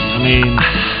 I mean,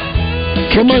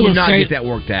 somebody would not get that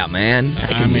worked out, man.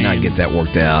 How can you not get that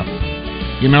worked out?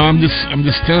 You know, I'm just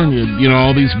telling you. You know,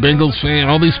 all these Bengals fans,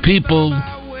 all these people.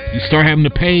 You start having to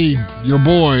pay your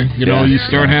boy. You know, you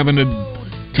start having to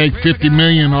take $50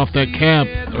 million off that cap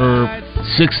or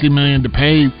 $60 million to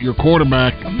pay your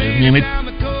quarterback. I mean,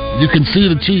 you can see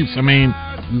the Chiefs. I mean,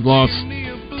 we lost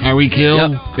Tyreek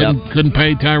Hill. Couldn't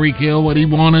pay Tyreek Hill what he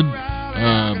wanted.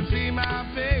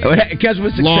 Because of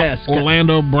success.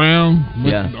 Orlando Brown,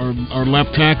 our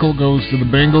left tackle, goes to the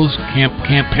Bengals. Can't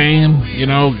pay him. You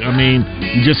know, I mean,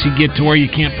 you get to where you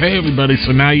can't pay everybody.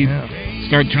 So now you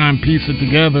start trying to piece it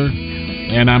together.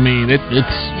 And I mean, it's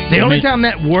the only time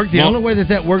that worked. The only way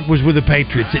that worked was with the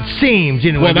Patriots. It seems,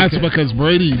 anyway. Well, that's because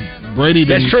Brady didn't.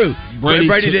 That's true.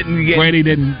 Brady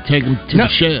didn't take him to the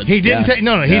shed. He didn't take.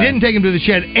 No, he didn't take him to the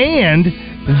shed, and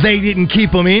they didn't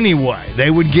keep him anyway. They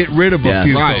would get rid of a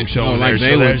few folks over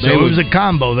there. So it was a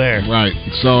combo there. Right.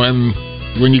 So, and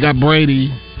when you got Brady.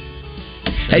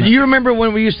 Hey, do you remember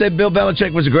when we used to say Bill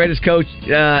Belichick was the greatest coach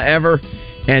ever?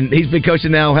 And he's been coaching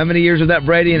now how many years with that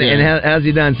Brady, and how's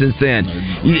he done since then?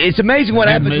 It's amazing what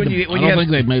happens when you. I don't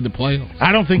think they've made the playoffs.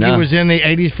 I don't think he was in the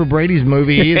 '80s for Brady's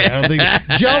movie either. I don't think.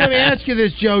 Joe, let me ask you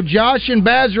this, Joe. Josh and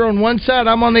Baz are on one side.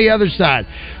 I'm on the other side.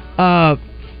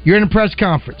 You're in a press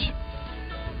conference.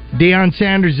 Deion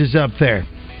Sanders is up there,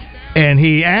 and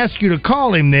he asked you to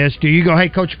call him this. Do you go, hey,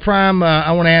 Coach Prime,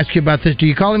 I want to ask you about this. Do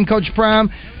you call him Coach Prime?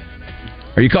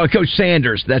 Or you call it Coach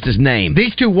Sanders? That's his name.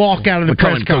 These two walk out of the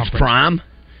press conference. Coach Prime?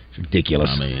 It's ridiculous.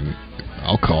 I mean,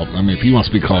 I'll call him. I mean, if he wants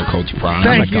to be called Coach Prime.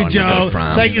 Thank you, Joe.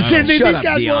 Thank you. Shut up,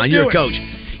 Deion. You're a coach.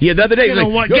 Yeah, the other day, you know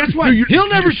what? Guess what? He'll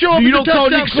never show up. You don't call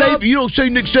Nick Saban. You don't say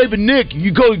Nick Saban, Nick.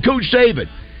 You call him Coach Saban.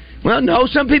 Well, no,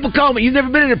 some people call me. You've never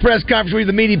been in a press conference where you're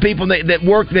the media people that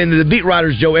work, then the beat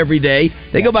writers, Joe, every day.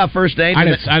 They go by first name.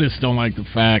 I just don't like the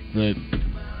fact that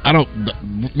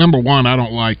number one, I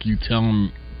don't like you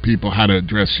telling people how to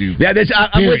address you. Yeah,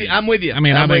 I'm with you. I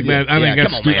mean, I think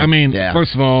that's stupid. I mean,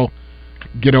 first of all,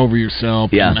 get over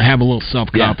yourself and have a little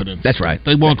self-confidence. Yeah, that's right.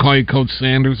 They won't call you Coach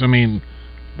Sanders. I mean,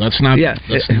 that's not. Yeah.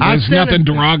 There's nothing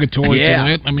derogatory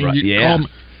to it. I mean,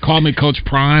 call me Coach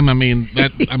Prime. I mean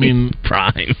that. I mean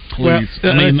Prime. Please.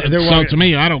 Well, I mean, so to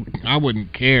me, I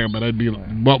wouldn't care. But I'd be.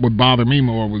 What would bother me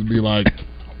more would be like,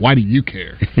 why do you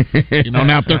care?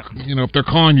 Now if they're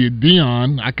calling you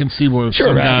Deion, I can see where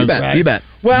some guys. You bet.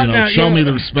 Well, show me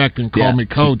the respect and call me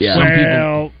Coach. Yeah. Some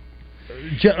people.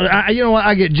 You know what?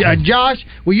 I get Josh.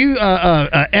 Will you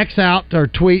X out or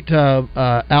tweet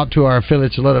out to our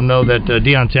affiliates to let them know that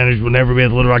Deion Sanders will never be at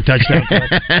the Little Rock touchdown club?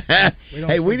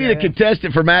 Hey, we need a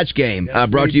contestant for match game.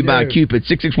 Brought to you by Cupid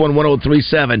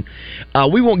 661-1037.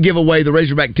 We won't give away the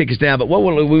Razorback tickets now, but what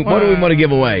do we want to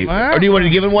give away? Or do you want to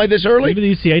give them away this early?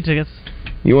 Maybe the UCA tickets.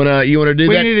 You want to do that?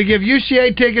 We need to give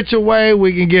UCA tickets away.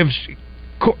 We can give.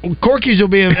 Corky's will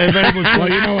be available. Well,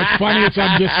 you know what's funny is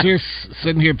I'm just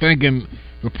sitting here thinking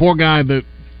the poor guy that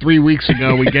 3 weeks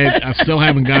ago I still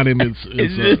haven't got him his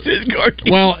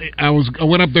Corky. Well, I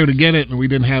went up there to get it and we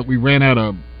ran out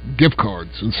of gift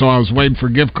cards, and so I was waiting for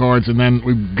gift cards, and then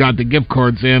we got the gift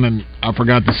cards in and I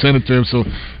forgot to send it to him. So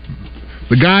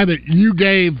the guy that you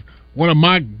gave one of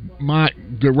my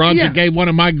Roger gave one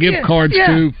of my gift cards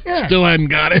to still hadn't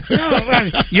got it.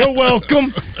 You're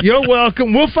welcome.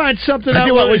 We'll find something out.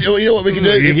 You know what we can do?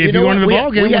 If you go into the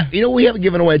ball game. We haven't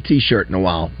given away a T-shirt in a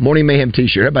while. Morning Mayhem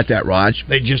T-shirt. How about that, Raj?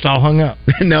 They just all hung up.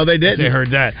 No, they didn't. They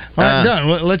heard that. All right, done.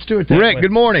 Let's do it that Rick, way.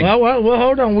 good morning. Well,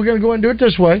 hold on. We're going to go ahead and do it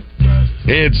this way.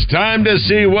 It's time to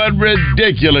see what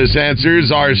ridiculous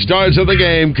answers our stars of the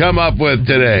game come up with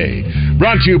today.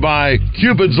 Brought to you by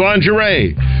Cupid's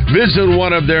Lingerie. Visit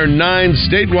one of their 9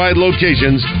 statewide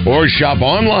locations or shop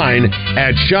online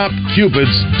at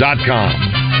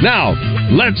shopcupids.com. Now,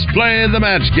 let's play the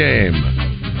match game.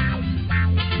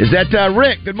 Is that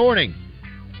Rick? Good morning.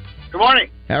 Good morning.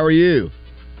 How are you?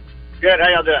 Good. How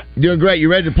y'all doing? Doing great.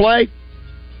 You ready to play?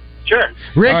 Sure.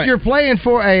 Rick, right. You're playing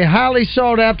for a highly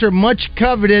sought after, much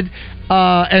coveted,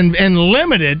 and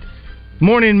limited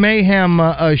Morning Mayhem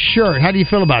shirt. How do you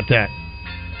feel about that?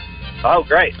 Oh,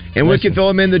 great. And we can throw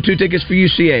him in the 2 tickets for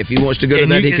UCA. If he wants to go to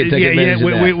that, he can take advantage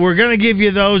of that. We're going to give you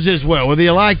those as well. Whether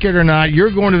you like it or not, you're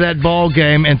going to that ball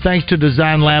game, and thanks to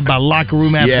Design Lab by Locker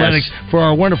Room Athletics for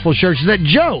our wonderful shirts that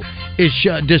Joe is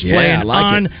displaying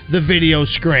on the video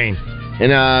screen.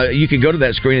 And you can go to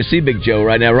that screen and see Big Joe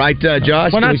right now, right,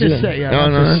 Josh? Well, not this second. Yeah,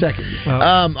 not this second.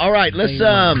 All right, let's.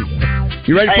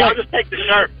 You ready to play? I'll just take the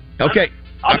shirt. Okay.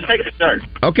 I'll just take the shirt.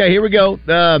 Okay, here we go.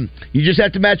 You just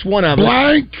have to match one of them.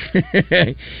 Blank.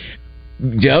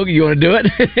 Joe, you want to do it?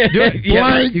 Do it.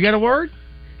 Blank. You got a word?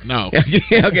 No.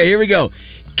 Okay, here we go.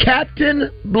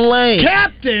 Captain Blank.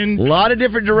 Captain. A lot of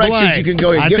different directions Blank. you can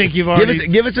go. I think you've already.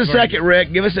 Give us a second,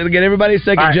 Rick. Get everybody a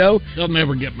second, right. Joe. They'll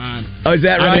never get mine. Oh, is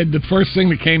that right? I did the first thing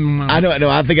that came to mind. I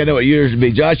know. I think I know what yours would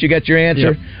be. Josh, you got your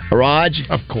answer? Yep. Raj?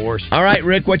 Of course. All right,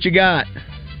 Rick, what you got?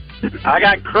 I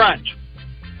got Crunch.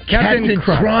 Captain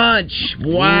Crunch.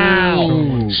 Wow.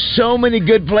 Ooh. So many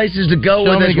good places to go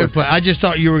with this one. I just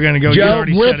thought you were going to go. Joe,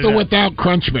 with or without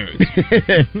Crunchberries?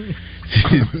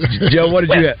 Joe, what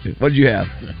did you have?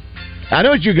 I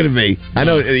know what you're going to be. I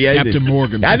know. Yeah, Captain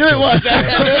Morgan. I knew it was. I knew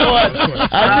it was.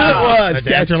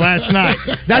 After last night.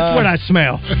 That's what I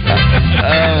smell.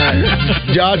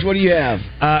 Josh, what do you have?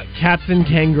 Captain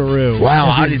Kangaroo. Wow,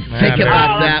 I didn't think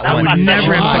about that one. would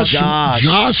never have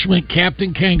Josh went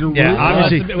Captain Kangaroo. Yeah,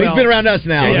 obviously. He's been around us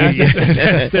now.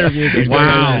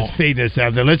 Wow. Feeding us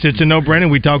out there. Listen, it's a no-brainer.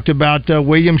 We talked about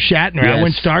William Shatner. Yes. I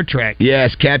went Star Trek.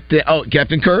 Yes,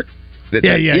 Captain Kirk. That's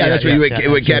where you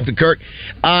went Captain Kirk.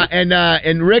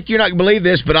 And Rick, you're not going to believe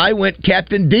this, but I went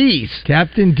Captain D's.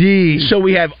 Captain D's. So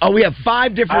we have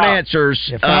 5 different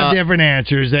answers. Yeah, 5 different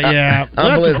answers.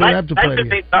 Unbelievable.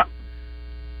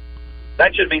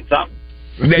 That should mean something.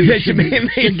 That should mean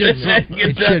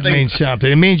it should mean something.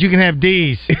 It means you can have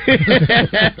D's.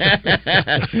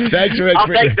 Thanks, Rick. I'll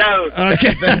take those.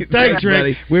 Okay, thanks, Rick.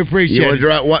 Buddy. We appreciate it. You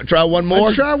want to try one more?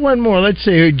 Let's try one more. Let's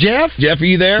see. Jeff? Jeff, are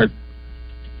you there?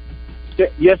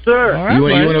 Yes, sir. All right,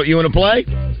 you want to play?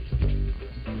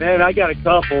 Man, I got a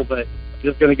couple, but I'm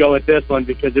just going to go with this one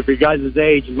because of your guys'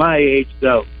 age and my age.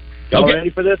 So, y'all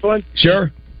ready for this one?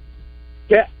 Sure.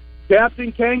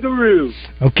 Captain Kangaroo.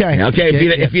 Okay.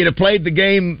 If you'd have played the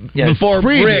game before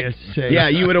Rick,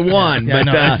 you would have won. But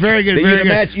that's very good. Very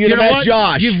good. You'd have matched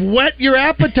Josh. You've whet your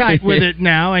appetite with it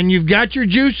now, and you've got your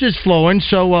juices flowing.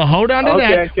 So hold on to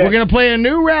that. Okay. We're going to play a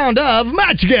new round of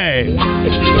Match Game.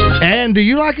 And do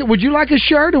you like it? Would you like a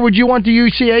shirt, or would you want the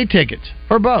UCA tickets,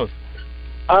 or both?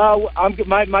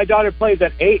 My daughter plays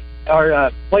at 8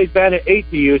 or plays band at 8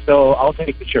 so I'll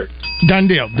take the shirt. Done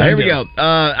deal. Here we go.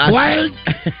 I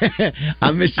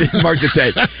mentioned Mark the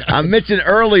tape. I mentioned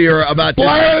earlier about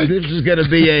this is going to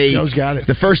be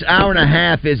the first hour and a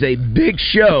half is a big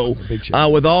show,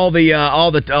 with all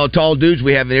the tall dudes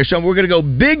we have in there. So we're going to go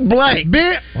big blank.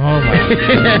 Big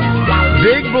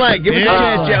blank. Give us a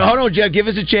chance, Jeff. Hold on, Jeff. Give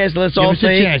us a chance. Let's all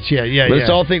think. Let's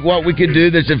all think what we could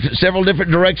do. There's several different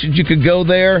directions you could go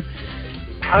there.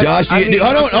 Josh, hold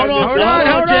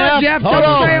on, Jeff. Hold Don't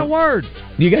on. say a word.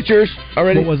 You got yours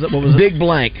already? What was it? Big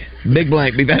blank. Big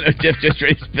blank. Jeff just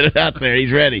ready to spit it out there.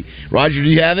 He's ready. Roger, do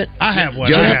you have it? I have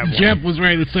one. Jeff was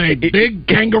ready to say big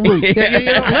kangaroo. The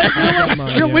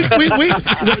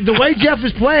way Jeff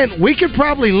is playing, we could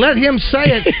probably let him say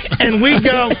it, and we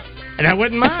go, and I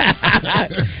wouldn't mind.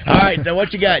 All right, now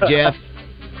what you got, Jeff?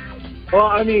 Well,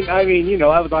 I mean, I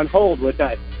was on hold with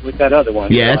that other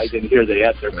one. Yes. So I didn't hear the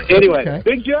answer. But anyway, Okay.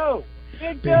 Big Joe.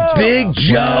 Big Joe.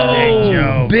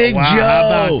 Big Joe. How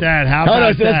about that?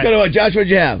 Let's go to Josh. What'd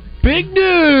you have? Big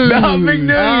news. No, big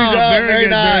news. Very good,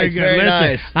 nice. Very good.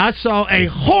 Listen, I saw a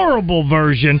horrible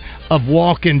version of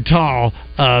Walking Tall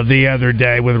the other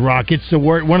day with Rock. It's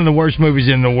one of the worst movies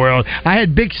in the world. I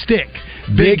had Big Stick.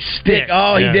 Big Stick.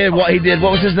 Oh, he did.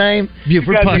 What was his name?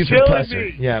 Buford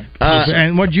Pusser. Yeah.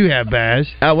 And what'd you have, Baz?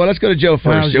 Well, let's go to Joe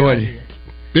first.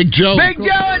 Big Joe. Big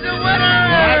Joe is the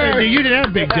winner! You didn't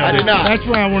have Big Joe. I did not. That's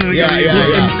why I wanted to go.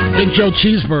 Big Joe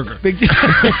cheeseburger. Big Joe.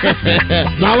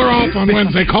 $1 off on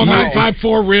Wednesday. Call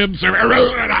 954 ribs.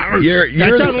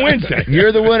 That's on Wednesday.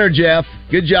 You're the winner, Jeff.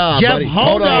 Good job, Jeff, buddy.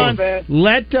 hold on.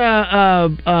 Let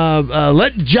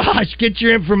Josh get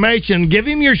your information. Give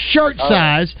him your shirt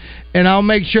size, and I'll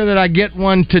make sure that I get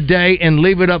one today and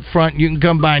leave it up front. You can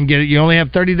come by and get it. You only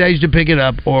have 30 days to pick it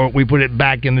up, or we put it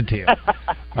back in the till.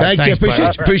 Thank you.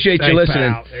 Appreciate you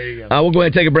listening. There you go. We'll go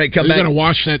ahead and take a break. Come back. You're going to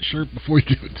wash that shirt before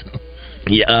you do it, though.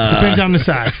 Yeah, depends on the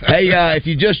size. Hey, if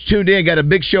you just tuned in, got a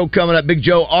big show coming up. Big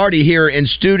Joe Artie here in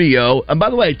studio. And by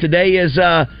the way, today is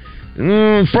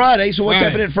Friday. So what's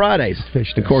happening Fridays?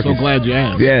 Fish Day. Of course. So glad you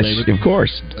asked. Yes, David. of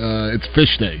course. It's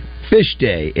Fish Day. Fish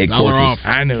Day at $1 Corky's. off.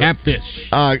 I know. Catfish.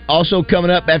 Also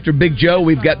coming up after Big Joe,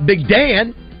 we've got Big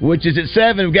Dan, which is at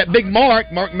 7. We've got Big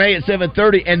Mark May at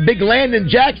 7:30, and Big Landon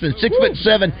Jackson,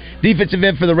 6'7", defensive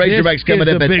end for the Razorbacks, coming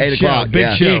up at 8 o'clock.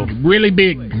 Big show. Really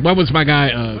big. What was my guy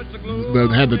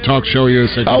that had the talk show here?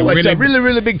 Said, it's a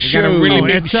really big show. Got a really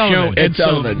big show. Ed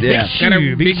Sullivan, yeah. Got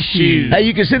a big shoe. Hey,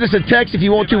 you can send us a text if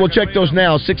you want to. We'll check those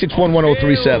now,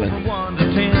 661-1037.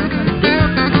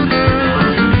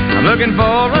 I'm looking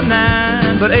for a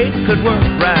 9, but 8 could work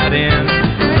right in.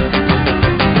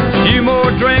 A few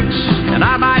more drinks, and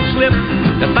I might slip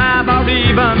to 5 or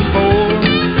even 4.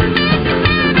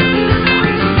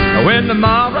 When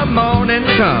tomorrow morning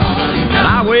comes, and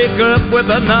I wake up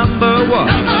with a number 1,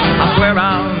 I swear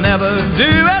I'll never do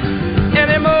it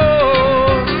anymore.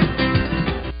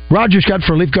 Roger Scott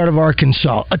for Leaf Guard of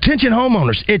Arkansas. Attention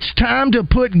homeowners, it's time to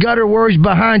put gutter worries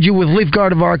behind you with Leaf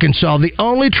Guard of Arkansas, the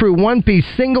only true one-piece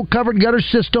single covered gutter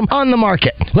system on the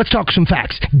market. Let's talk some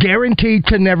facts. Guaranteed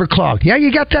to never clog. Yeah,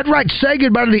 you got that right. Say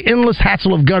goodbye to the endless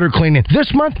hassle of gutter cleaning.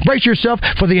 This month, brace yourself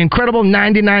for the incredible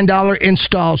 $99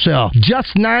 install sale.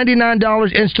 Just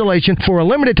 $99 installation for a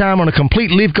limited time on a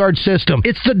complete Leaf Guard system.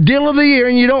 It's the deal of the year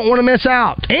and you don't want to miss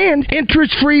out. And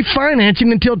interest-free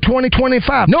financing until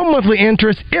 2025. No monthly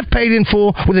interest if paid in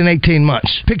full within 18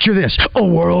 months. Picture this, a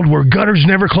world where gutters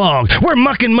never clog, where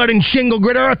muck and mud and shingle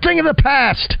grit are a thing of the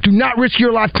past. Do not risk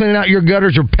your life cleaning out your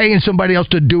gutters or paying somebody else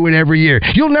to do it every year.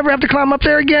 You'll never have to climb up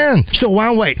there again. So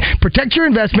why wait? Protect your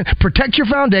investment, protect your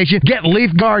foundation, get Leaf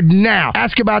Guard now.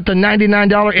 Ask about the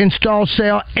 $99 install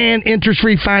sale and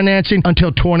interest-free financing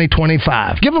until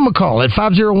 2025. Give them a call at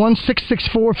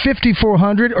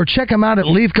 501-664-5400 or check them out at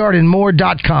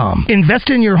leafguardandmore.com. Invest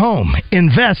in your home.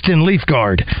 Invest in Leaf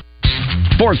Guard.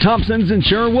 Fort Thompson's in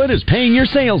Sherwood is paying your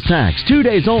sales tax. 2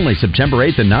 days only, September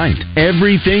 8th and 9th.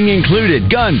 Everything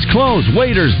included. Guns, clothes,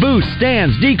 waiters, booths,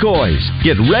 stands, decoys.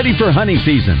 Get ready for hunting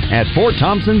season at Fort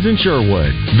Thompson's in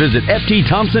Sherwood. Visit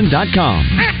ftthompson.com.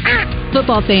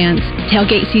 Football fans,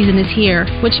 tailgate season is here,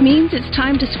 which means it's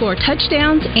time to score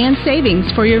touchdowns and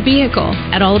savings for your vehicle.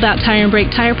 At All About Tire and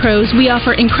Brake Tire Pros, we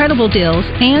offer incredible deals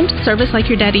and service like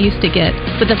your daddy used to get,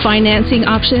 with the financing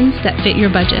options that fit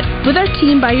your budget. With our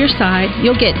team by your side,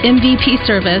 you'll get MVP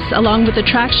service along with the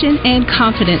traction and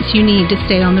confidence you need to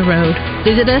stay on the road.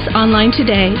 Visit us online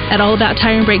today at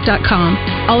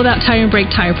allabouttireandbrake.com. All About Tire and Brake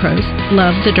Tire Pros.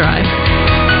 Love the drive.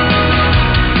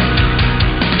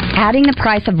 Adding the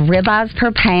price of ribeyes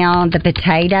per pound, the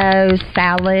potatoes,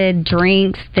 salad,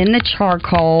 drinks, then the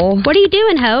charcoal. What are you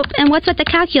doing, Hope? And what's with the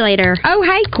calculator? Oh,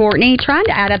 hey, Courtney. Trying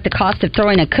to add up the cost of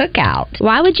throwing a cookout.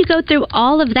 Why would you go through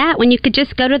all of that when you could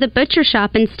just go to the butcher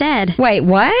shop instead? Wait,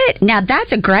 what? Now,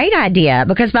 that's a great idea,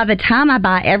 because by the time I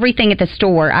buy everything at the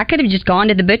store, I could have just gone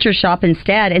to the butcher shop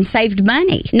instead and saved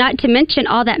money. Not to mention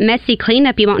all that messy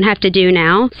cleanup you won't have to do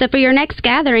now. So for your next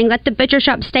gathering, let the Butcher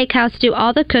Shop Steakhouse do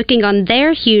all the cooking on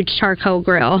their huge charcoal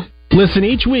grill. Listen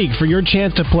each week for your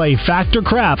chance to play Fact or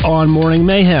Crap on Morning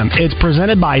Mayhem. It's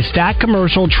presented by Stack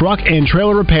Commercial Truck and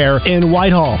Trailer Repair in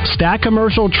Whitehall. Stack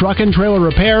Commercial Truck and Trailer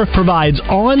Repair provides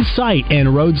on-site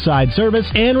and roadside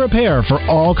service and repair for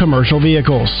all commercial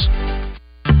vehicles.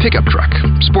 Pickup truck,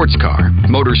 sports car,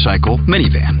 motorcycle,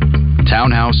 minivan,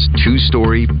 townhouse,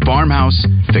 two-story, farmhouse,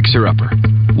 fixer-upper.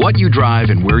 What you drive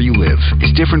and where you live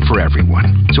is different for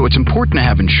everyone, so it's important to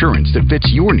have insurance that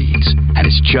fits your needs and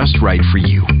is just right for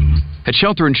you. At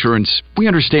Shelter Insurance, we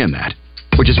understand that,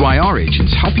 which is why our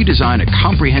agents help you design a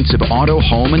comprehensive auto,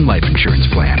 home, and life insurance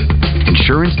plan.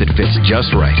 Insurance that fits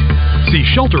just right. See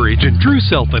Shelter Agent Drew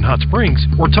Self in Hot Springs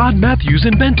or Todd Matthews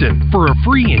in Benton for a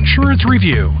free insurance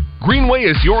review. Greenway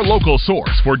is your local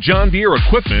source for John Deere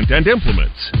equipment and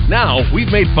implements. Now, we've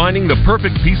made finding the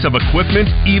perfect piece of equipment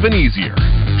even easier.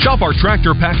 Shop our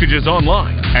tractor packages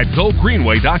online at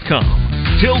gogreenway.com.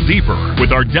 Till deeper with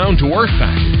our down-to-earth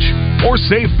package. Or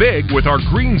save big with our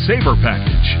Green Saver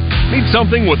package. Need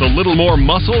something with a little more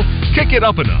muscle? Kick it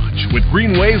up a notch with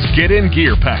Greenway's Get In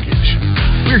Gear package.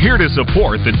 We're here to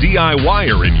support the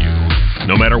DIYer in you.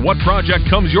 No matter what project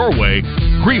comes your way,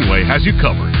 Greenway has you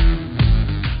covered.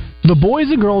 The Boys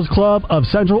and Girls Club of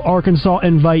Central Arkansas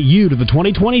invite you to the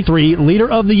 2023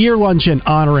 Leader of the Year Luncheon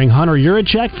honoring Hunter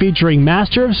Yurichek featuring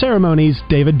Master of Ceremonies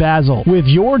David Basil. With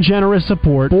your generous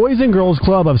support, Boys and Girls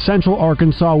Club of Central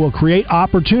Arkansas will create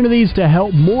opportunities to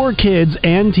help more kids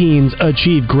and teens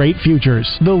achieve great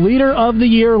futures. The Leader of the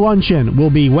Year Luncheon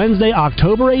will be Wednesday,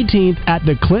 October 18th at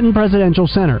the Clinton Presidential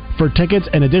Center. For tickets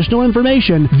and additional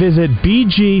information, visit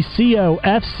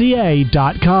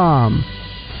bgcofca.com.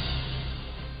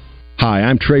 Hi,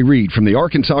 I'm Trey Reed from the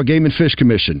Arkansas Game and Fish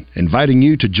Commission, inviting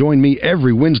you to join me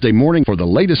every Wednesday morning for the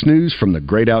latest news from the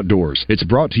great outdoors. It's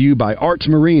brought to you by Arts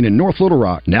Marine in North Little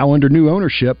Rock, now under new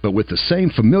ownership, but with the same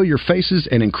familiar faces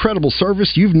and incredible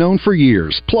service you've known for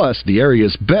years, plus the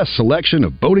area's best selection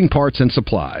of boating parts and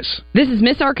supplies. This is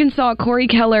Miss Arkansas Corey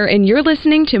Keller, and you're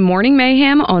listening to Morning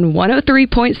Mayhem on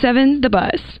 103.7 The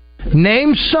Buzz.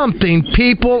 Name something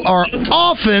people are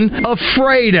often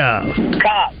afraid of.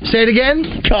 Cops. Say it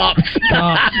again. Cops.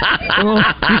 Cops.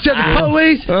 You said the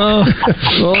police? Oh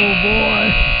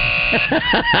boy.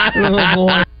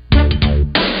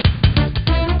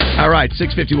 All right,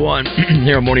 6:51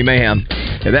 here on Morning Mayhem.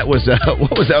 And that was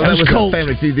what was that? That was Colt.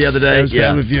 Family Feud the other day. That was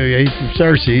Family Feud. Yeah, he's from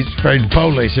Cersei. He's afraid of the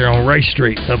police here on Race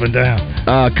Street, up and down.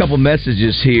 A couple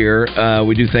messages here.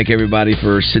 We do thank everybody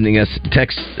for sending us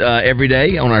texts every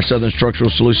day on our Southern Structural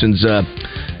Solutions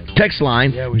text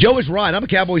line. Yeah, Joe is right. I'm a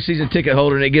Cowboy season ticket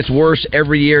holder, and it gets worse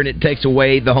every year, and it takes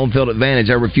away the home field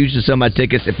advantage. I refuse to sell my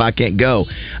tickets if I can't go.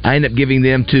 I end up giving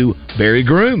them to Barry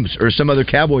Grooms or some other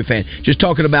Cowboy fan. Just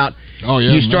talking about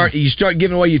you start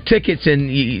giving away your tickets, and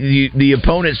the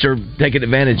opponents are taking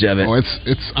advantage of it. Oh,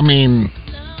 it's. I mean,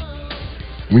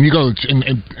 when you go in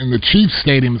the Chiefs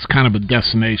Stadium, it's kind of a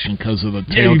destination because of the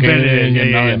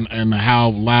tailgating and how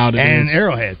loud it is. And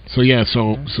Arrowhead. So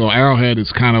Arrowhead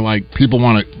is kind of like people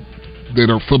want to. That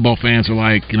are football fans are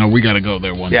like, we got to go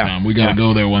there one time. We got to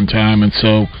go there one time, and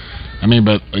so. I mean,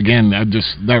 but again,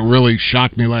 that really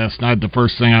shocked me last night. The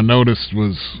first thing I noticed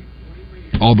was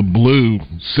all the blue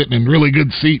sitting in really good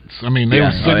seats. I mean, they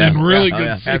were sitting in really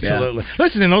good seats. Absolutely.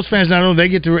 Listen, and those fans not only they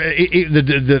get to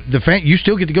the fan, you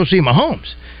still get to go see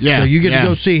Mahomes. Yeah, so you get to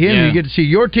go see him. Yeah. You get to see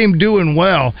your team doing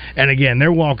well. And again,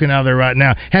 they're walking out there right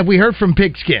now. Have we heard from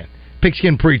Pigskin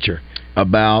Preacher?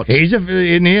 About isn't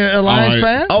he a Lions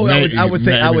fan? Oh, I would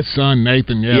think son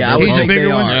Nathan. Yeah, I would think they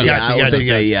are. I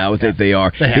would think they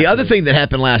are. The other thing that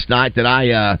happened last night that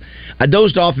I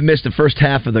dozed off and missed the first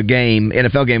half of the game,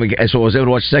 NFL game, so I was able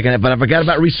to watch the second half, but I forgot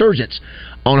about Resurgence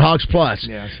on Hogs Plus.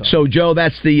 Yeah, so Joe,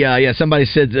 that's the somebody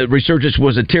said that Resurgence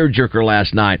was a tearjerker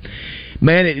last night.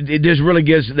 Man, it just really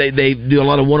gives. They do a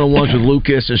lot of one-on-ones with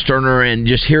Lucas and Sterner, and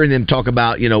just hearing them talk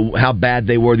about how bad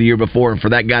they were the year before, and for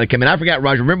that guy to come in. I forgot,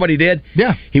 Roger. Remember what he did?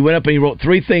 Yeah, he went up and he wrote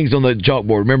 3 things on the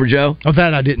chalkboard. Remember, Joe? Oh,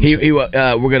 that I didn't.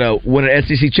 We're gonna win an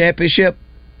SEC championship.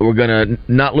 We're gonna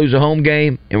not lose a home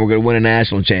game, and we're gonna win a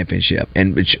national championship.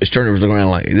 And Sterner was looking around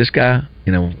like, this guy,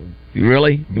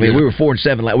 really? I mean, we were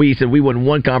 4-7. We said we won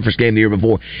one conference game the year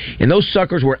before, and those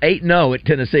suckers were 8-0 at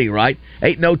Tennessee, right?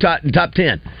 8-0 in top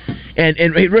 10, and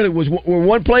it really was. We're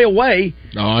one play away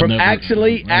from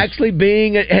actually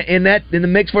being in the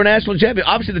mix for a national championship.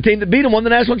 Obviously, the team that beat them won the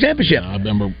national championship. I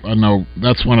remember. I know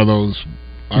that's one of those.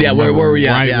 Where were we?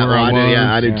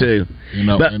 I did too.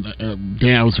 But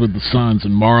I was with the Suns,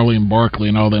 and Marley and Barkley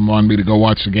and all them wanted me to go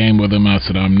watch the game with them. I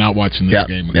said, I'm not watching this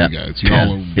game with you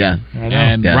guys.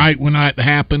 And right when that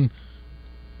happened,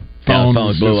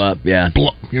 phones blew up.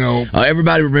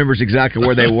 Everybody remembers exactly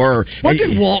where they were. What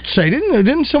did Walt say?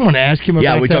 Didn't someone ask him about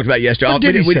that? Yeah, we talked about it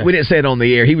yesterday. We didn't say it on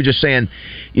the air. He was just saying,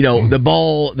 the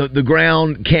ball, the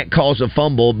ground can't cause a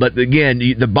fumble, but again,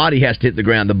 the body has to hit the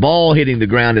ground. The ball hitting the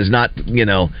ground is not,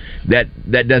 that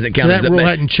doesn't count. So that rule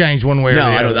hadn't changed one way or the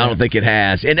other. I don't think it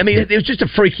has. And I mean, it was just the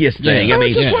freakiest thing.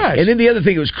 Yeah, and then the other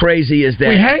thing that was crazy is that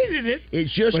we hated it. It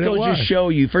just goes to show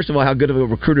you, first of all, how good of a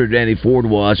recruiter Danny Ford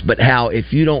was, but how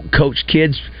if you don't coach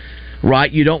kids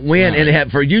right, you don't win. Right.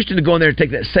 And for Houston to go in there and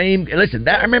take that same... Listen,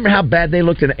 I remember how bad they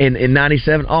looked in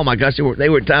 97. Oh, my gosh, they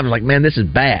were at times like, man, this is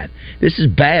bad. This is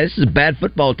bad. This is a bad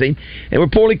football team. And we're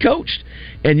poorly coached.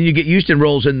 And you get Houston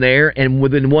rolls in there, and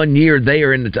within 1 year, they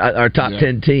are in our top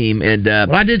 10 team. And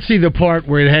I did see the part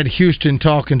where it had Houston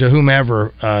talking to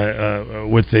whomever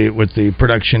with the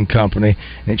production company,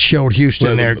 and it showed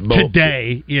Houston there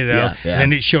today,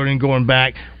 and it showed him going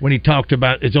back when he talked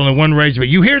about it's only one race. But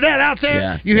you hear that out there?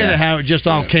 Yeah, you hear that how it just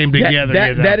all came together.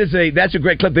 That's a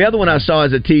great clip. The other one I saw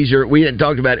as a teaser, we didn't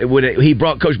talk about it. He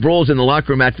brought Coach Broyles in the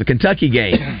locker room after the Kentucky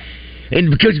game, and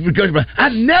because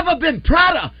I've never been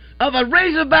prouder of a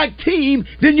Razorback team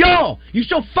than y'all. You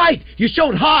showed fight. You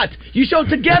showed heart. You showed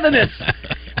togetherness.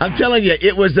 I'm telling you,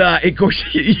 it was. Of course,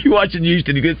 you watching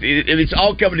Houston, it's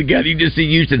all coming together. You just see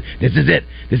Houston. This is it.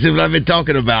 This is what I've been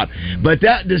talking about. But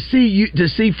that to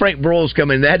see Frank Broyles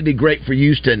come in, that had to be great for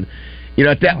Houston.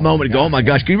 At that moment, go, oh my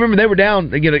gosh! Can you remember they were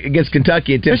down against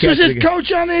Kentucky? And this was his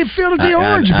coach on the field of the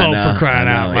Orange Bowl for crying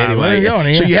out loud. Anyway,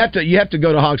 so you have to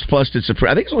go to Hogs Plus to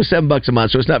subscribe. I think it's only $7 a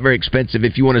month, so it's not very expensive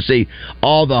if you want to see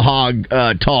all the hog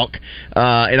talk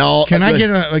and all. Can I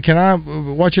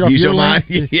watch it off your line?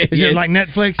 Is it like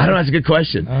Netflix? I don't know. That's a good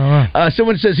question.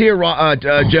 Someone says here,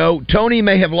 Joe, Tony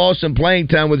may have lost some playing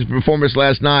time with his performance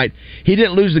last night. He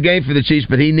didn't lose the game for the Chiefs,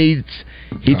 but he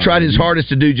tried his hardest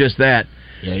to do just that.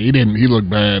 Yeah, he didn't. He looked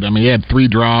bad. I mean, he had 3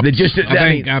 drops. I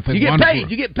think you get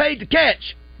paid. You get paid to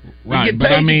catch. Right,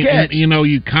 but I mean,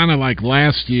 you kind of like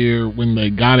last year when they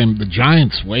got him, the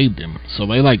Giants waived him, so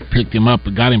they picked him up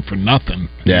and got him for nothing.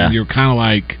 Yeah, and you're kind of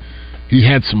like, he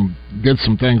did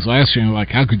some things last year, and you're like,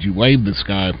 how could you waive this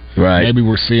guy? Right. Maybe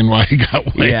we're seeing why he got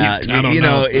waived. Yeah, I don't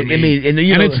know. And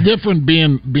it's different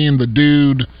being the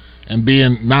dude and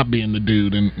not being the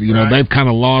dude, and they've kind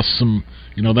of lost some.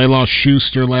 They lost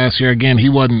Schuster last year. Again, he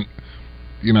wasn't,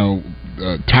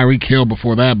 Tyreek Hill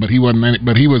before that, but he wasn't.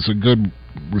 But he was a good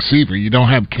receiver. You don't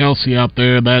have Kelsey out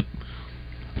there. That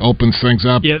opens things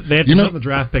up. Yeah, they have to put the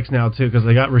draft picks now too because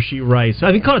they got Rashee Rice.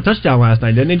 I think he caught a touchdown last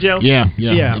night, didn't he, Joe? Yeah.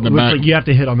 Looks like you have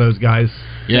to hit on those guys.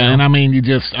 Yeah, and I mean,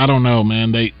 I don't know,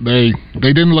 man. They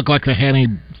didn't look like they had any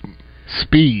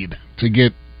speed to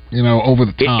get. Over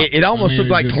the top. It almost looked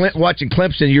like watching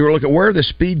Clemson. You were looking, where are the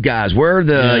speed guys? Where are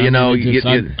the,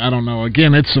 I don't know.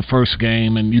 Again, it's the first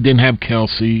game, and you didn't have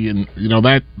Kelsey, and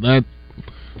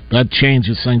that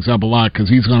changes things up a lot because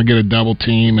he's going to get a double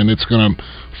team, and it's going to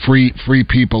free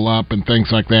people up and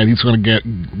things like that. He's going to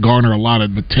garner a lot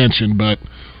of attention, but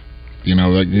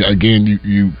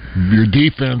again, your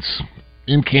defense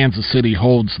in Kansas City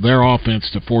holds their offense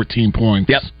to 14 points.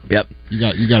 Yep. You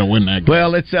got to win that game.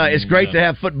 Well, it's great to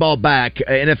have football back.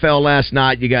 NFL last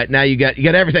night. You got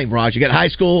everything, Raj. You got high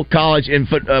school, college, and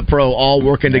pro all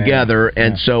working together,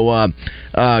 and so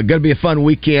going to be a fun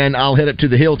weekend. I'll head up to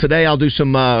the Hill today. I'll do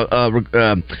some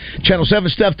Channel 7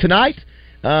 stuff tonight.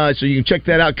 So you can check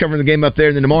that out, covering the game up there.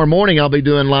 And then tomorrow morning, I'll be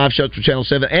doing live shows for Channel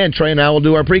 7, and Trey and I will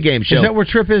do our pregame show. Is that where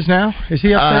Tripp is now? Is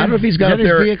he up there? I don't know if he's got up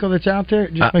there. His vehicle that's out there?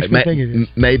 It just makes me think it is.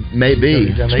 Maybe.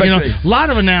 A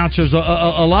lot of announcers, a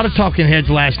lot of talking heads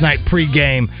last night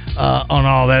pregame on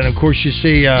all that. And, of course, you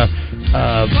see, I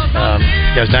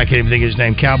can't even think of his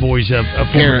name, Cowboys.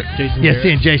 Garrett.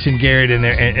 Seeing Jason Garrett in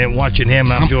there and watching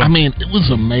him. I mean, it was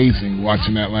amazing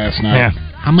watching that last night. Yeah.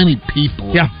 How many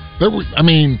people? Yeah.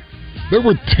 There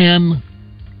were 10.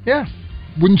 Yeah.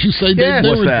 Wouldn't you say? Yeah.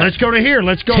 Let's go to here.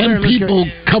 Let's go 10 there. 10 people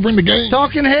covering the game.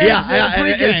 Talking heads.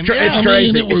 It's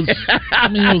crazy. It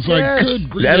was like, good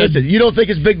grief. Listen, you don't think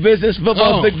it's big business?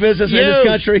 Football's big business in this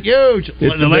country? Huge.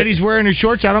 The lady's wearing her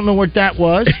shorts. I don't know what that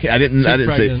was. I didn't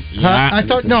see. I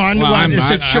thought, no, I knew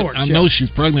it said shorts. I know she's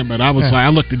pregnant, but I was like, I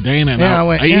looked at Dana and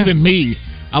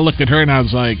I looked at her and I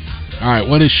was like, all right,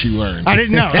 what is she wearing? I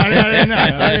didn't know. I didn't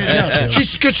know.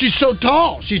 Because she's so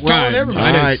tall. She's taller than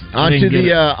everybody. All right,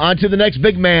 on to the next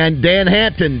big man. Dan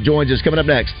Hampton joins us coming up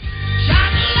next.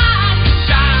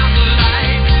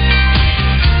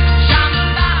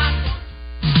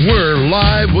 We're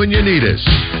live when you need us.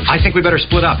 I think we better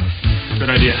split up. Good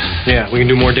idea. Yeah, we can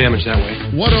do more damage that way.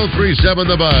 103.7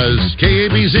 The Buzz,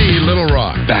 KABZ, Little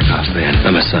Rock. Back off, man.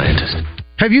 I'm a scientist.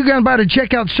 Have you gone by to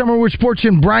check out Summerwood Sports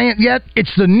in Bryant yet?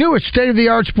 It's the newest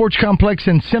state-of-the-art sports complex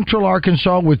in Central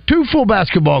Arkansas with 2 full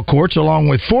basketball courts along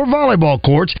with 4 volleyball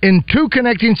courts and 2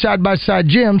 connecting side-by-side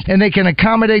gyms, and they can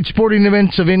accommodate sporting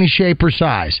events of any shape or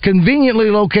size. Conveniently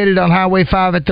located on Highway 5 at the